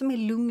som är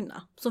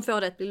lugna. Som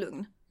får dig att bli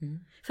lugn.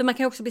 För man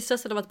kan ju också bli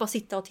stressad av att bara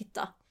sitta och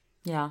titta.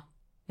 Ja.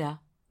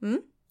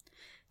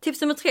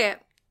 Tips nummer 3.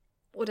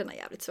 Och den är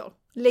jävligt svår.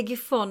 Lägg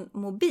ifrån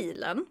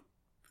mobilen.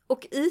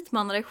 Och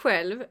utmana dig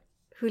själv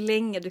hur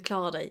länge du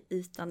klarar dig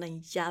utan den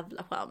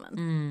jävla skärmen.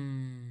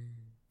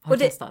 Har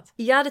du testat?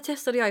 Ja, det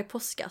testade jag i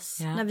påskas.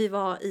 När vi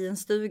var i en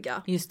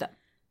stuga. Just det.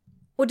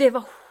 Och det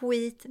var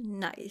skit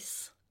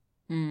nice.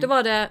 Då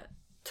var det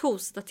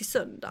torsdag till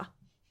söndag.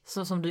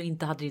 Så som du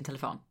inte hade din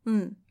telefon?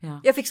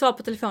 Ja. Jag fick svar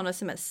på telefon och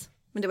sms.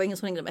 Men det var ingen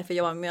som ringde mig för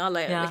jag var med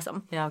alla er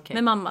liksom. Ja, okay.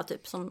 Med mamma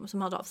typ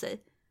som hörde av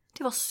sig.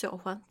 Det var så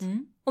skönt.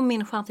 Och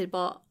min skärmtid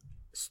bara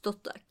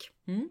störtdök.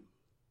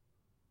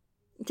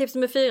 Tips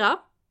nummer 4.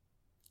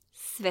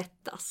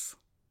 Svettas.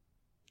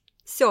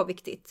 Så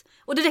viktigt.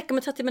 Och det räcker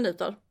med 30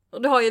 minuter.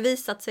 Och det har ju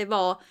visat sig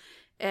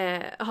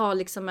ha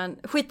liksom en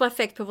skitbra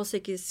effekt på vår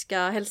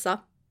psykiska hälsa.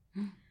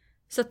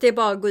 Så att det är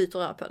bara att gå ut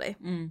och röra på dig.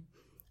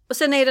 Och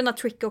sen är det en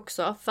trick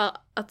också. För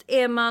att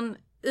är man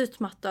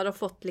utmattad och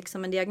fått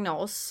liksom en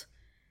diagnos,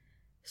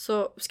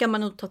 så ska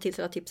man nog ta till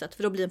sig det här tipset.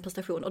 För då blir det en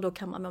prestation och då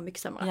kan man må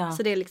mycket sämre. Ja.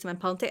 Så det är liksom en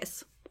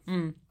parentes.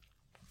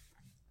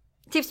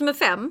 Tips nummer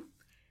 5.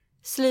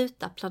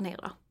 Sluta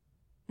planera.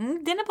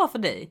 Den är bra för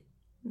dig.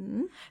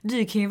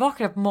 Du kan ju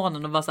vakna på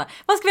morgonen och bara såhär,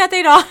 vad ska vi äta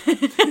idag?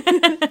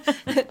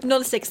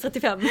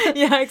 06:35.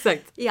 Ja,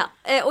 exakt. Ja,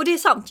 och det är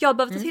sant. Jag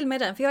behöver ta till mig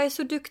den. För jag är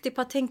så duktig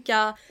på att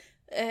tänka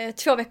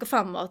 2 veckor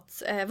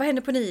framåt. Vad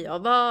händer på nyår?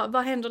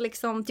 Vad händer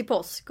liksom till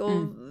påsk? Och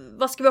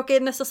vad ska vi åka i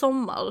nästa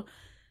sommar?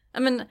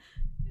 Men,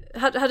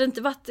 hade det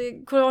inte varit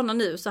corona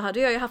nu så hade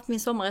jag ju haft min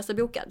sommarresa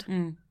bokad.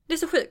 Det är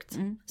så sjukt.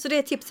 Så det är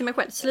ett tips till mig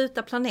själv.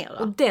 Sluta planera.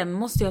 Och den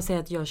måste jag säga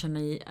att jag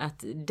känner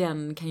att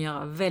den kan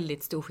göra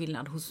väldigt stor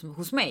skillnad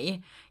hos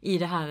mig. I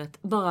det här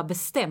att bara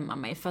bestämma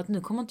mig för att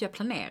nu kommer inte jag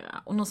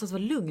planera. Och någonstans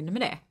vara lugn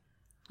med det.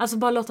 Alltså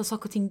bara låta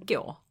saker och ting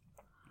gå.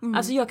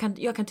 Alltså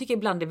jag kan tycka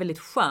ibland det är väldigt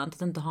skönt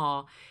att inte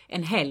ha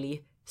en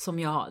helg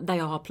där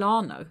jag har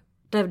planer.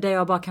 Där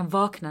jag bara kan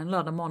vakna en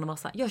lördag morgon och vara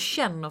så här, jag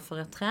känner för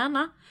att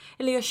träna.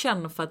 Eller jag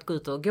känner för att gå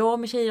ut och gå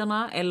med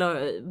tjejerna.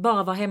 Eller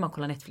bara vara hemma och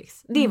kolla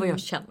Netflix. Det är vad jag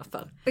känner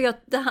för.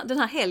 Och den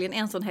här helgen är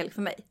en sån helg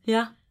för mig.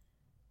 Ja.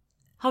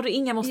 Har du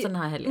inga måste den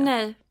här helgen?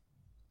 Nej.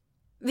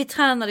 Vi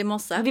tränade i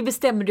morse. Vi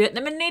bestämde ju,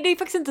 nej det är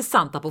faktiskt inte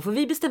sant på, för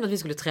vi bestämde att vi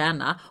skulle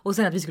träna och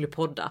sen att vi skulle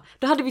podda.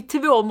 Då hade vi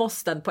 2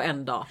 måsten på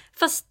en dag.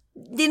 Fast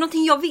det är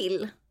någonting jag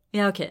vill.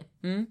 Ja, okej.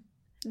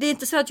 Det är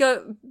inte så att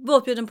jag var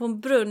uppbjuden på en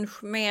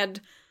brunch med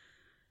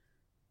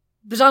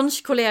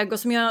branschkollegor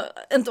som jag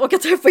inte orkar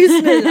träffa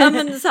just nu.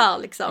 Men så här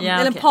liksom. Ja,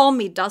 eller en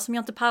parmiddag som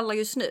jag inte pallar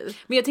just nu.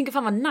 Men jag tänker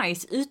fan vad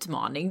nice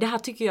utmaning. Det här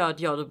tycker jag att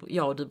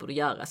jag och du borde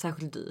göra.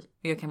 Särskilt du.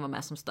 Jag kan vara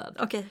med som stöd.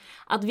 Okej.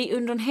 Att vi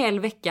under en hel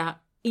vecka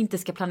inte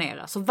ska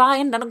planera. Så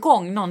varenda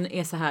gång någon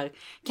är så här,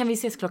 kan vi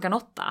ses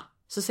 8:00?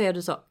 Så säger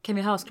du så, kan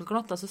vi höras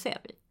 8:00 så ser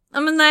vi.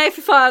 Ja men nej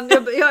för fan,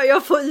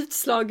 jag får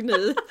utslag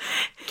nu.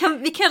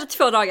 Vi kan göra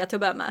 2 dagar till att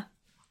börja med.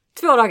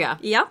 2 dagar?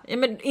 Ja.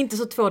 Men inte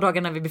så 2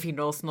 dagar när vi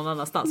befinner oss någon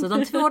annanstans.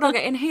 Utan 2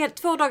 dagar,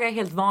 2 dagar är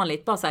helt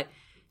vanligt. Bara så här,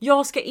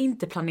 jag ska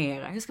inte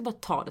planera. Jag ska bara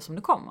ta det som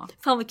det kommer.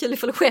 Fan vad kul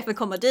ifall chefen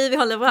kommer.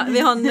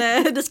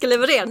 Du ska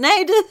leverera.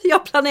 Nej du,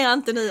 jag planerar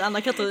inte nu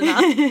Anna-Katarina.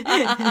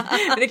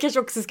 Det kanske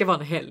också ska vara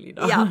en helg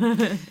då. Ja.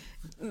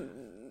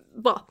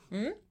 Bra.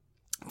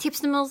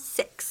 Tips nummer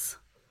 6.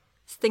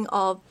 Stäng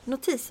av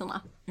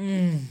notiserna.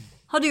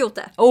 Har du gjort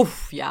det?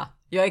 Ja.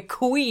 Jag är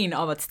queen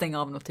av att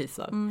stänga av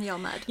notiser. Jag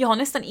med. Jag har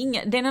nästan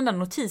den enda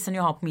notisen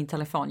jag har på min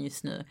telefon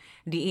just nu,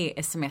 det är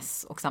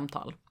sms och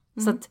samtal.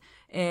 Så att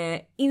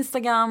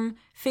Instagram,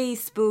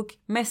 Facebook,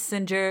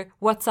 Messenger,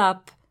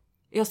 WhatsApp,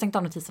 jag har stängt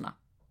av notiserna.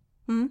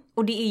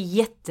 Och det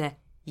är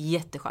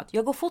jätteskönt.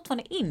 Jag går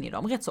fortfarande in i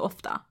dem rätt så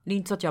ofta. Det är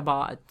inte så att jag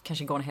bara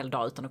kanske går en hel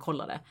dag utan att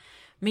kolla det.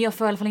 Men jag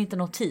får i alla fall inte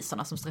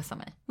notiserna som stressar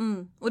mig.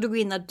 Och du går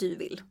in när du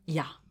vill.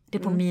 Ja, det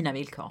är på mina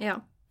villkor.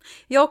 Ja.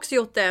 Jag har också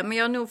gjort det, men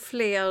jag har nog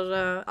fler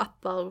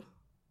appar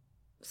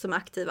som är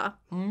aktiva.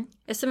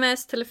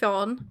 SMS,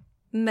 telefon,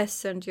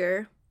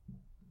 Messenger,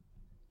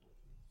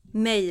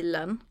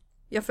 mailen.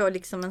 Jag får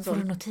liksom en sån...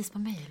 Får du notis på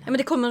mailen? Ja, men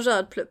det kommer en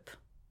röd plupp.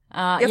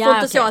 Jag får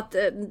inte så att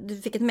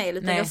du fick ett mail,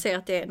 utan jag ser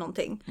att det är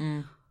någonting.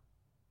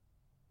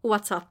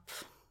 WhatsApp.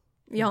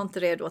 Jag är inte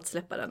redo att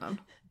släppa den än.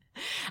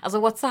 Alltså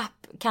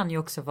WhatsApp kan ju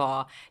också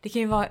vara, det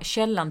kan ju vara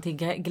källan till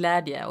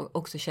glädje och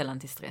också källan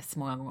till stress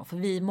många gånger. För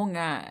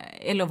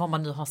eller vad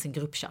man nu har sin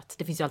gruppchatt.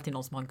 Det finns ju alltid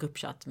någon som har en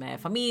gruppchatt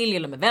med familj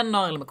eller med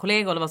vänner eller med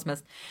kollegor eller vad som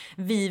helst.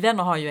 Vi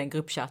vänner har ju en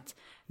gruppchatt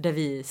där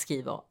vi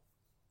skriver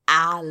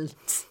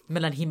allt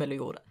mellan himmel och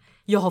jord.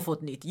 Jag har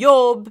fått nytt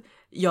jobb,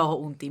 jag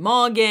har ont i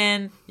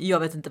magen, jag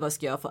vet inte vad jag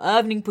ska göra för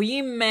övning på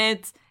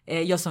gymmet,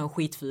 jag såg en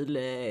skitful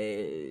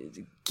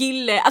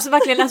kille, alltså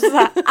verkligen så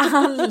här,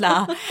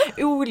 alla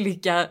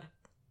olika,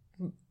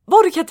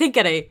 vad du kan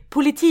tänka dig,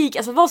 politik,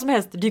 alltså vad som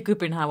helst dyker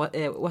upp i den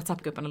här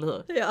WhatsApp-gruppen, eller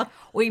hur? Ja.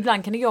 Och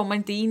ibland kan det gå om man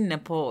inte är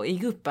inne i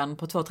gruppen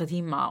på 2-3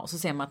 timmar och så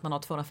ser man att man har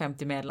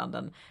 250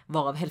 meddelanden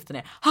varav hälften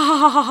är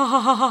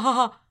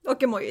ha.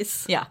 Och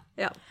emojis. Ja.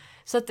 Ja.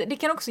 Så att det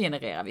kan också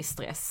generera viss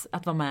stress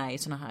att vara med i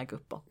såna här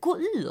grupper. Gå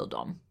ur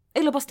dem.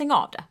 Eller bara stänga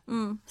av det.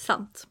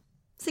 Sant.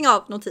 Stäng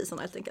av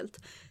notiserna helt enkelt.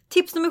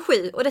 Tips nummer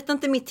 7. Och detta är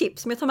inte mitt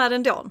tips, men jag tar med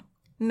den då.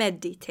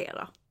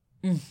 Meditera.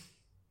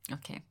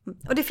 Okej.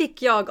 Och det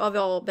fick jag av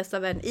vår bästa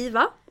vän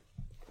Iva.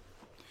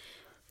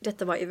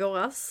 Detta var i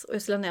våras. Och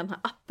jag skulle ner den här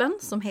appen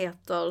som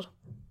heter...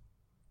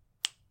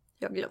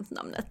 Jag har glömt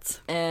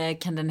namnet.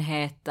 Kan den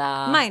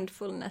heta...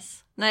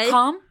 Mindfulness. Nej.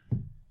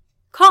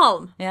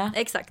 Calm? Ja.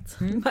 Exakt.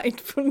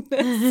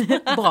 Mindfulness.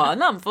 Bra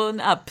namn för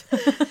en app.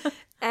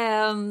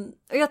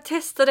 Och jag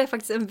testade det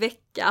faktiskt en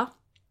vecka.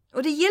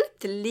 Och det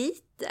hjälpte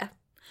lite.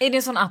 Är det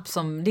en sån app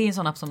som...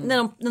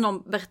 När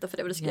någon berättar för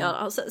dig vad du ska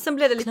göra. Sen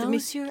blev det lite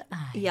mycket. Your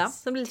eyes. Ja,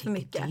 sen blev det lite för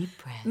mycket.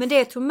 Men Men det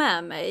jag tog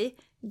med mig,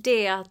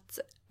 det är att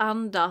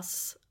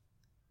andas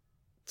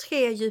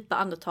 3 djupa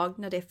andetag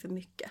när det är för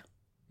mycket.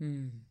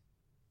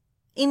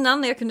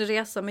 Innan när jag kunde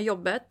resa med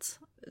jobbet,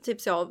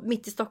 typ så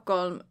mitt i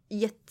Stockholm,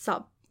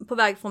 på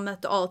väg från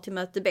möte A till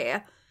möte B,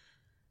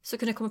 så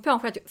kunde jag komma på en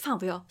själv att fan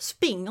vad jag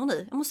springer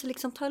nu. Jag måste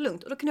liksom ta det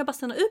lugnt. Och då kunde jag bara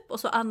stanna upp och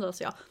så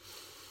andas jag.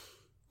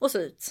 Och så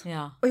ut.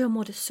 Ja. Och jag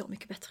mådde så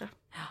mycket bättre.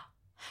 Ja.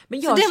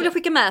 Men så det vill jag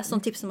skicka med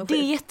som tips nummer 7. Det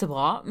är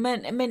jättebra.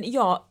 Men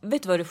jag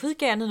vet vad det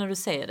sjuka är nu när du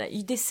säger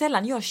det. Det är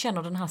sällan jag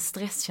känner den här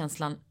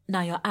stresskänslan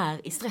när jag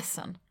är i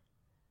stressen.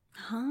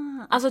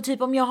 Alltså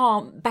typ om jag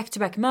har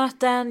back-to-back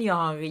möten, jag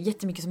har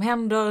jättemycket som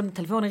händer,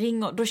 telefonen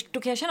ringer,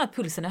 då kan jag känna att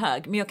pulsen är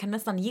hög. Men jag kan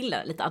nästan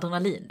gilla lite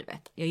adrenalin, du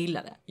vet. Jag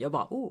gillar det. Jag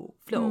bara,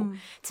 flow.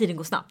 Tiden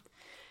går snabbt.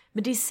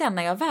 Men det är sen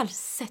när jag väl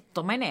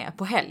sätter mig ner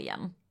på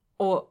helgen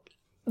och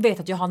vet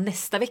att jag har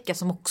nästa vecka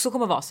som också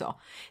kommer vara så.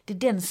 Det är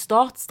den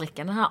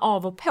startsträckan, den här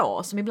av och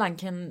på, som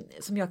ibland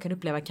som jag kan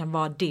uppleva kan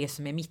vara det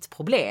som är mitt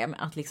problem.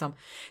 Att liksom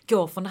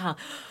gå från det här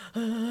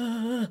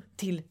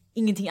till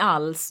ingenting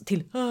alls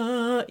till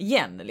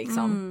igen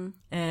liksom.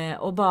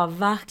 Och bara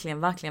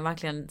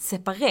verkligen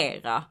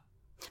separera.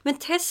 Men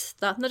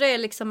testa när det är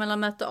liksom mellan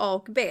möte A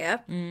och B.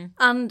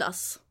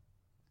 Andas.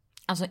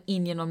 Alltså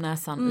in genom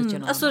näsan, ut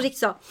genom alltså riktigt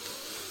så.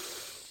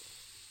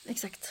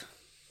 Exakt.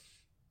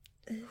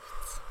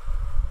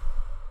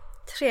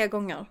 3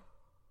 gånger.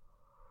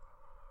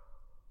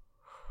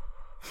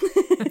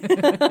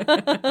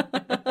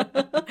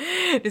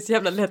 Det är så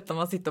jävla lätt när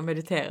man sitter och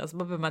mediterar, så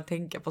bara behöver man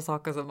tänka på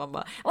saker som man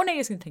bara, nej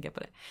jag ska inte tänka på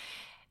det.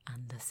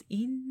 Andas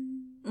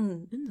in,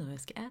 undrar vad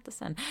jag ska äta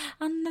sen.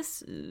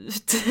 Andas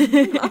ut.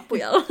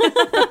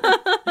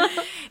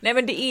 Nej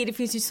men det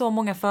finns ju så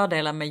många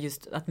fördelar med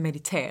just att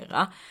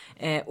meditera.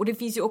 Och det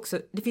finns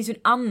ju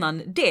en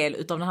annan del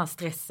utav den här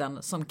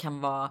stressen som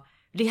kan vara,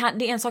 det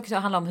är en sak som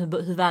handlar om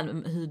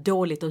hur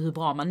dåligt och hur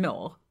bra man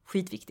mår.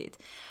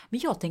 Skitviktigt. Men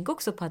jag tänker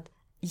också på att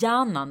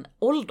hjärnan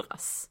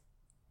åldras.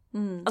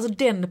 Alltså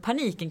den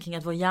paniken kring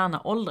att vår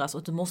hjärna åldras och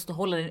att du måste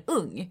hålla den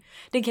ung.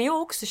 Den kan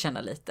jag också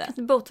känna lite. Kan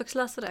inte Botox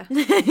lösa det?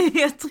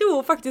 Jag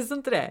tror faktiskt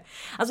inte det.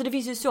 Alltså det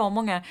finns ju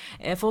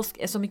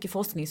så mycket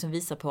forskning som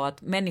visar på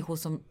att människor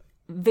som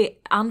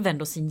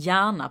använder sin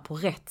hjärna på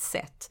rätt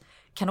sätt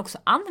kan också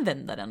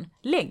använda den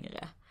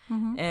längre.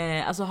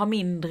 Alltså ha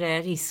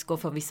mindre risk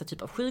för vissa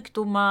typer av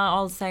sjukdomar,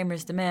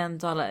 Alzheimers,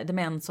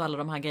 demens och alla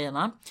de här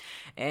grejerna.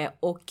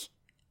 Och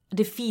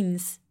det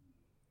finns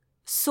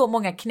så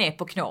många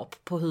knep och knåp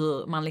på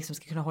hur man liksom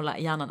ska kunna hålla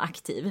hjärnan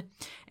aktiv.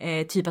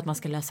 Typ att man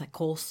ska läsa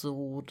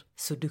korsord,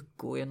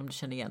 sudoku, om du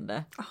känner igen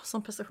det.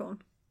 Som prestation.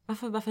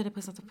 Varför är det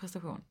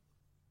prestation?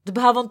 Du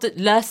behöver inte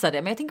lösa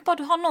det, men jag tänker bara att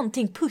du har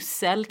någonting.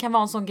 Pussel kan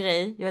vara en sån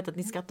grej. Jag vet att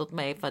ni skrattar åt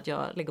mig för att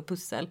jag lägger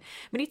pussel.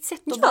 Men det är ett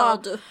sätt att bara...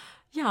 du?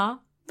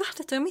 Ja. Va,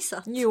 detta har jag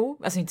missat. Jo,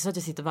 alltså inte så att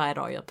jag sitter varje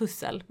dag och gör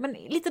pussel. Men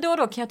lite då och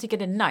då kan jag tycka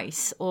det är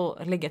nice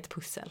att lägga ett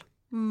pussel.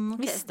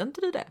 Okay. Visste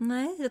inte du det?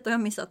 Nej, detta har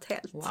jag missat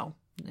helt. Wow.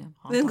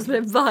 Det är inte som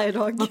det varje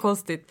dag. Vad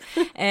konstigt.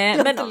 Jag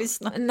har inte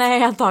lyssnat.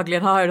 Nej,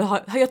 antagligen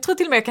har jag tror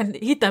till och med jag kan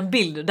hitta en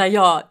bild där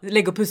jag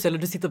lägger pussel och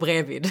du sitter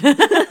bredvid.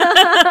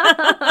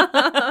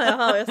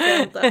 Jag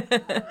ser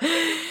inte.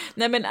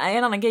 Nej, men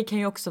en annan grej kan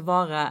ju också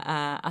vara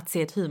att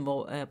se ett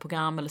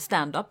humorprogram eller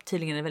stand-up.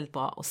 Tydligen är det väldigt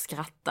bra att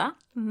skratta.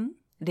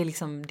 Det är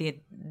liksom det är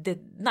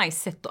ett nice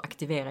sätt att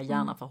aktivera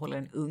hjärnan för att hålla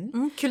den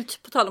ung.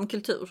 På tal om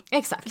kultur.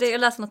 Exakt.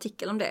 Jag läste en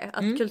artikel om det.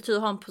 Att kultur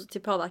har en positiv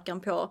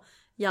påverkan på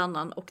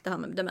hjärnan och det här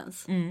med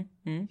demens.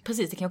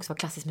 Precis, det kan också vara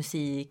klassisk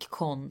musik,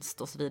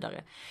 konst och så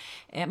vidare.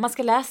 Man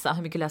ska läsa.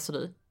 Hur mycket läser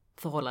du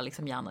för att hålla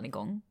liksom hjärnan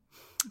igång?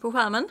 På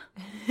skärmen?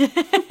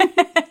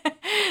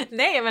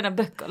 Nej, jag menar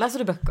böcker. Läser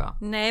du böcker?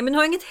 Nej, men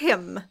har inget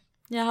hem.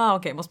 Jaha,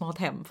 okej. Måste man ha ett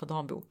hem för att ha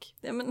en bok?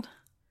 Ja, men...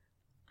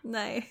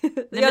 Nej.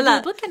 Men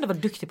du brukar ändå vara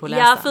duktig på att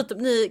läsa. Ja, förutom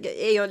nu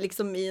är jag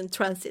liksom i en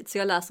transit så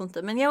jag läser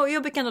inte. Men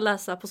jag brukar ändå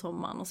läsa på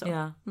sommaren och så.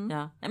 Ja,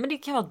 men det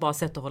kan vara ett bra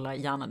sätt att hålla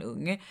hjärnan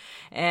ung.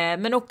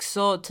 Men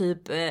också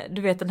typ,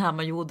 du vet den här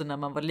man gjorde när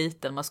man var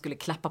liten. Man skulle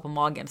klappa på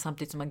magen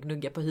samtidigt som man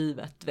gnuggar på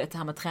huvudet. Du vet det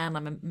här med att träna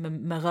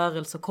med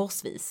rörelser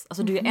korsvis.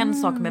 Alltså du gör en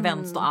sak med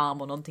vänster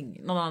arm och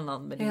någon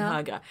annan med din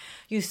högra.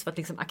 Just för att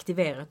liksom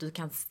aktivera att du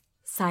kan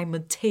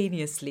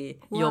simultaneously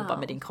jobba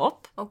med din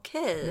kropp.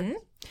 Okej.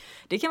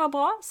 Det kan vara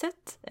bra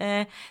sätt.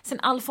 Sen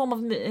all form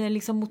av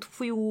liksom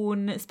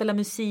motion, spela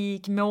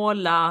musik,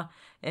 måla,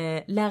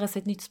 lära sig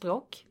ett nytt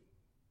språk.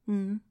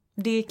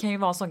 Det kan ju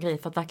vara en sån grej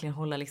för att verkligen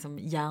hålla liksom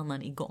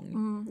hjärnan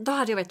igång. Då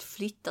hade jag velat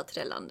flytta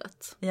till det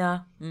landet. Ja.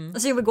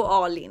 Alltså jag vill gå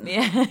all in.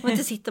 Och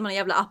inte sitta med en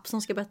jävla app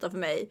som ska berätta för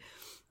mig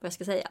vad jag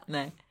ska säga.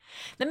 Nej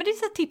men det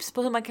är så tips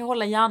på hur man kan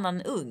hålla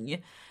hjärnan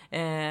ung.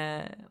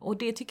 Och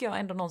det tycker jag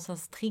ändå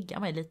någonstans triggar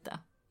mig lite.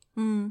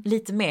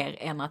 Lite mer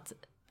än att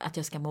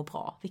jag ska må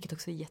bra, vilket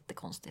också är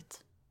jättekonstigt.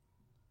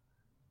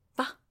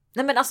 Va?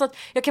 Nej men alltså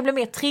jag kan bli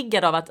mer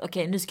triggad av att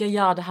okej, nu ska jag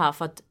göra det här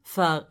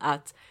för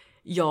att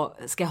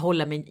jag ska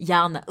hålla min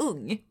hjärna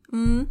ung.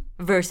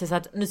 Versus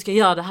att nu ska jag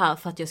göra det här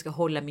för att jag ska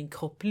hålla min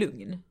kropp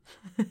lugn.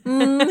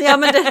 Ja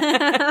men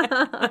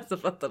det... Så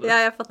fattar du? Ja,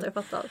 jag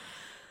fattar.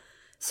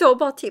 Så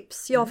bara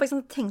tips. Jag har faktiskt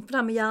inte tänkt på det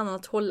här med hjärnan,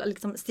 att hålla,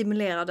 liksom,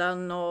 stimulera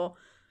den och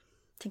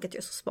tänka att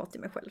jag är så smart i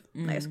mig själv.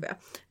 Nej, jag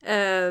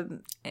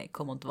skojar.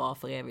 Kommer inte vara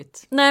för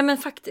evigt. Nej, men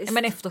faktiskt.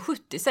 Men efter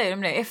 70 säger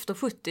de det. Efter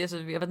 70, alltså,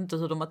 jag vet inte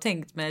hur de har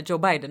tänkt med Joe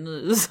Biden nu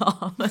i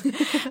USA.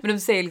 Men de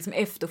säger liksom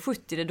efter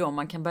 70, det är då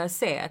man kan börja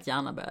se att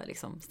hjärnan börjar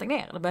liksom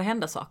stagnera. Det börjar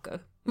hända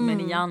saker med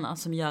din hjärna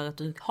som gör att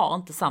du har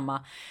inte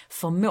samma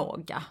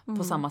förmåga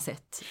på samma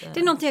sätt. Det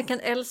är någonting jag kan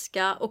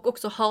älska och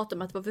också hata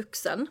med att vara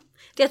vuxen.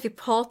 Det är att vi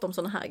pratar om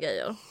sådana här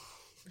grejer.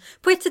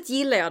 På ett sätt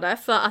gillar jag det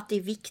för att det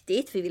är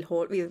viktigt. Vi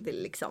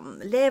vill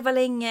liksom leva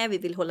länge, vi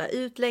vill hålla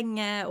ut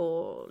länge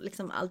och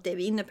liksom allt det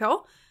vi är inne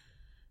på.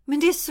 Men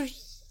det är så...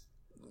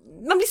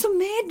 Man blir så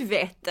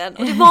medveten.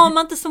 Och det var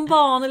man inte som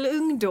barn eller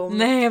ungdom.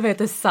 Nej, jag vet,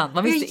 det är sant.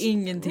 Man visste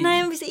ingenting.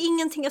 Nej, man visste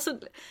ingenting. Alltså,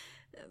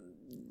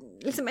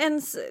 liksom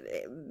ens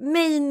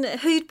main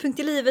höjdpunkt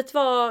i livet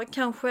var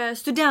kanske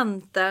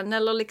studenten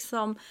eller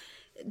liksom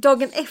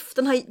dagen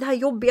efter det här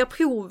jobbiga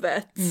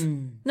provet.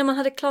 När man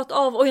hade klart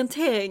av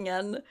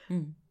orienteringen.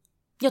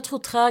 Jag tror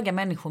tröga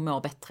människor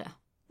mår bättre.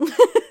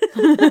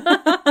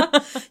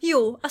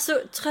 Jo,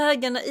 alltså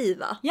tröga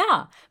naiva.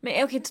 Ja, men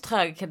jag kan inte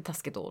tröga, kan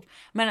taskigt ord.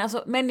 Men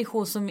alltså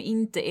människor som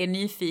inte är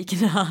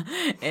nyfikna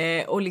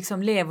och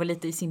liksom lever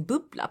lite i sin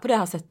bubbla på det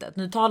här sättet.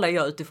 Nu talar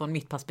jag utifrån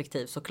mitt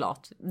perspektiv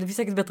såklart. Det finns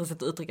säkert bättre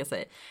sätt att uttrycka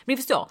sig. Men ni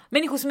förstår,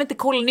 människor som inte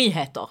kollar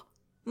nyheter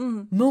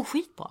mår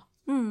skitbra.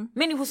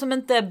 Människor som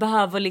inte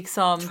behöver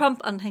liksom...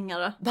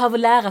 Trump-anhängare. Behöver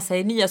lära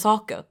sig nya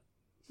saker.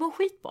 Mår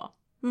skitbra.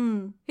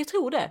 Jag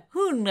tror det.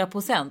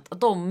 100%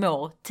 att de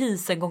mår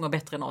 1000 gånger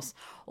bättre än oss.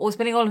 Och det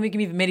spelar ingen roll hur mycket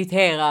vi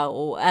mediterar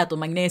och äter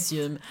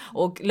magnesium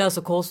och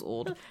löser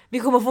korsord. Vi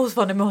kommer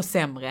fortfarande må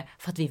sämre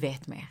för att vi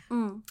vet mer.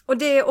 Och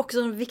det är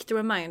också en viktig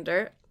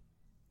reminder.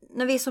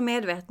 När vi är så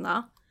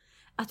medvetna.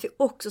 Att vi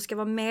också ska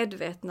vara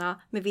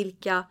medvetna med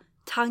vilka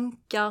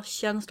tankar,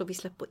 känslor vi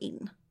släpper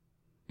in.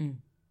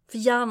 För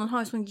hjärnan har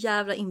en sån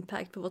jävla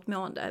impact på vårt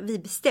mående. Vi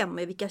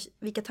bestämmer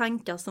vilka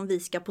tankar som vi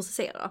ska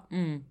processera.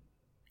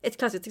 Ett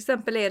klassiskt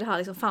exempel är det här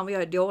liksom, fan vad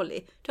jag är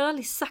dålig. Du har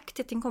aldrig sagt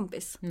det till en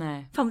kompis.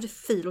 Nej. Fan vad du är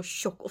ful och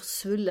tjock och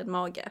svullen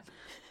mage.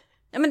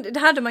 Ja men det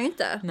hade man ju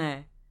inte.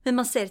 Nej. Men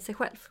man säger det till sig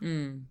själv.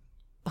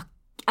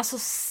 Alltså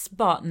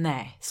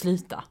nej,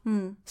 sluta.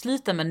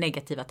 Sluta med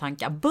negativa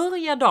tankar.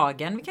 Börja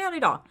dagen, vi kan göra det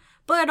idag.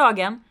 Börja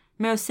dagen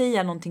med att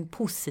säga någonting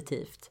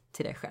positivt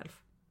till dig själv.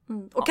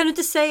 Och kan du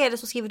inte säga det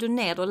så skriver du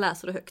ner och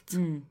läser det högt.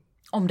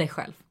 Om dig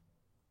själv.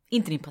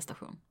 Inte din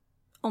prestation.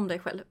 Om dig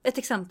själv. Ett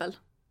exempel.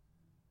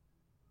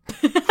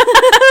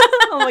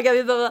 Oh my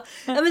God,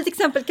 ett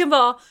exempel kan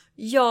vara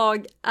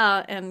jag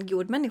är en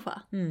god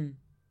människa.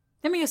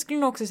 Nej, men jag skulle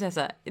nog också säga så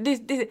här.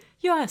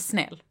 Jag är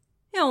snäll.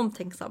 Jag är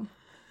omtänksam.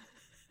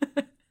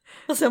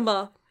 Och sen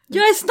bara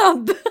jag är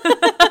snabb.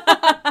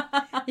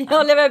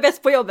 Jag lever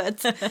bäst på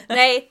jobbet.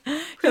 Nej.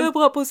 Jag är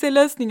bra på att se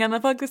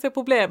lösningarna för att se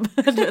problem.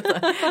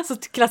 Så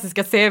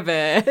klassiska CV.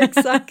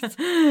 Exakt.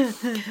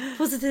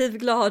 Positiv,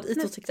 glad,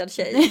 utåtriktad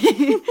tjej.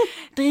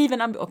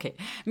 Driven okej.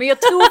 Men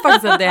jag tror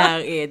faktiskt att det här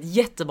är ett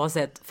jättebra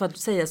sätt för att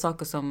säga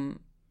saker som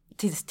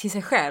till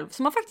sig själv.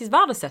 Som man faktiskt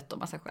värdesätter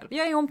med sig själv.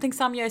 Jag är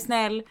omtänksam, jag är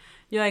snäll,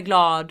 jag är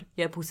glad,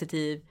 jag är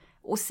positiv.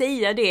 Och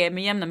säga det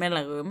med jämna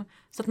mellanrum.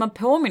 Så att man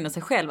påminner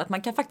sig själv att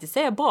man kan faktiskt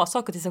säga bra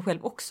saker till sig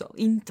själv också.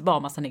 Inte bara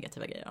massa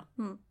negativa grejer.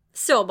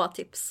 Så bra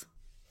tips.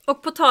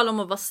 Och på tal om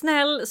att vara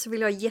snäll så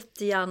vill jag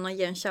jättegärna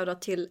ge en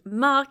shoutout till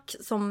Mark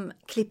som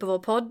klipper vår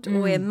podd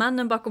och är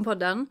mannen bakom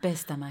podden.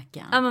 Bästa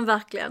Marken. Ja men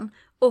verkligen.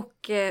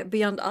 Och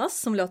Beyond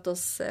Us som låter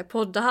oss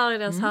podda här i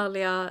deras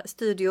härliga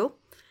studio.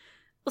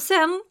 Och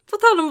sen, på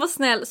tal om att vara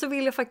snäll, så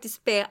vill jag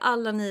faktiskt be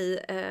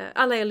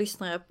alla er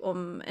lyssnare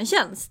om en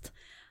tjänst.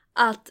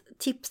 Att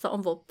tipsa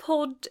om vår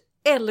podd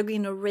eller gå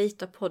in och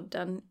ratea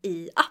podden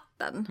i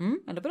appen.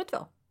 Eller båda två.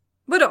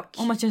 Både.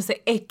 Om man känner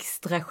sig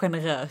extra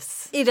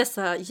generös. I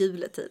dessa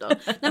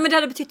juletider. Nej men det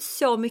hade betytt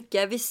så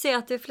mycket. Vi ser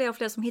att det är fler och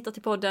fler som hittar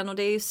till podden och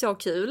det är ju så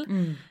kul.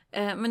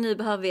 Men nu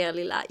behöver vi er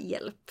lilla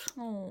hjälp.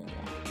 Ja,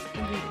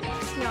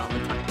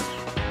 men tack.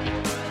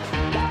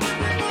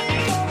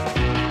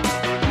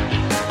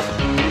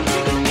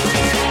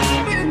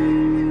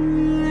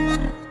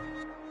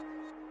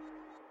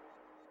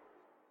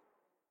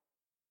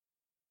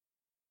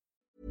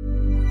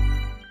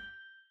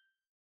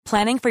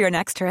 Planning for your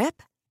next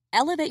trip?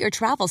 Elevate your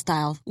travel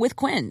style with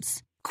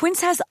Quince. Quince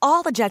has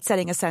all the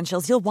jet-setting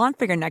essentials you'll want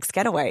for your next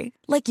getaway,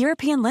 like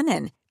European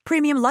linen,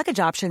 premium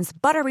luggage options,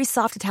 buttery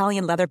soft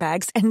Italian leather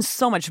bags, and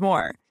so much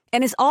more.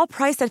 And is all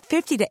priced at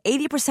 50 to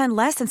 80%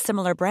 less than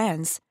similar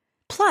brands.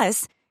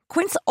 Plus,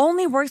 Quince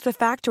only works with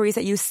factories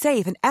that use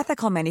safe and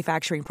ethical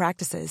manufacturing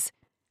practices.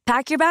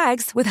 Pack your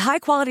bags with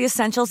high-quality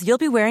essentials you'll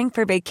be wearing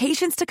for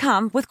vacations to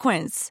come with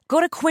Quince. Go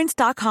to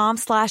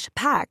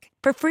quince.com/pack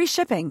for free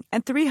shipping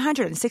and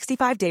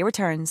 365-day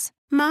returns.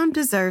 Mom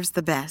deserves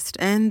the best,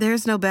 and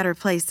there's no better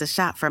place to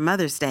shop for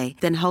Mother's Day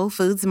than Whole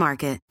Foods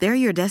Market. They're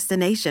your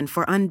destination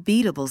for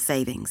unbeatable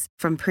savings,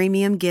 from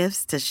premium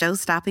gifts to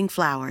show-stopping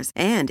flowers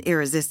and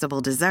irresistible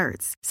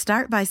desserts.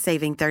 Start by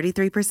saving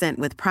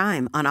 33% with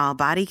Prime on all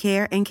body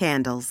care and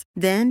candles.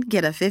 Then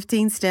get a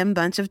 15-stem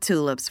bunch of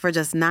tulips for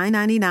just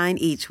 $9.99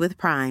 each with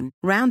Prime.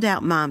 Round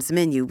out Mom's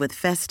menu with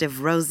festive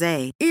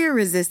rosé,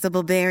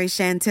 irresistible berry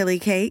chantilly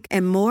cake,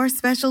 and more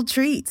special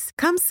treats.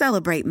 Come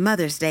celebrate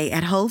Mother's Day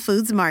at Whole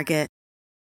Foods Market.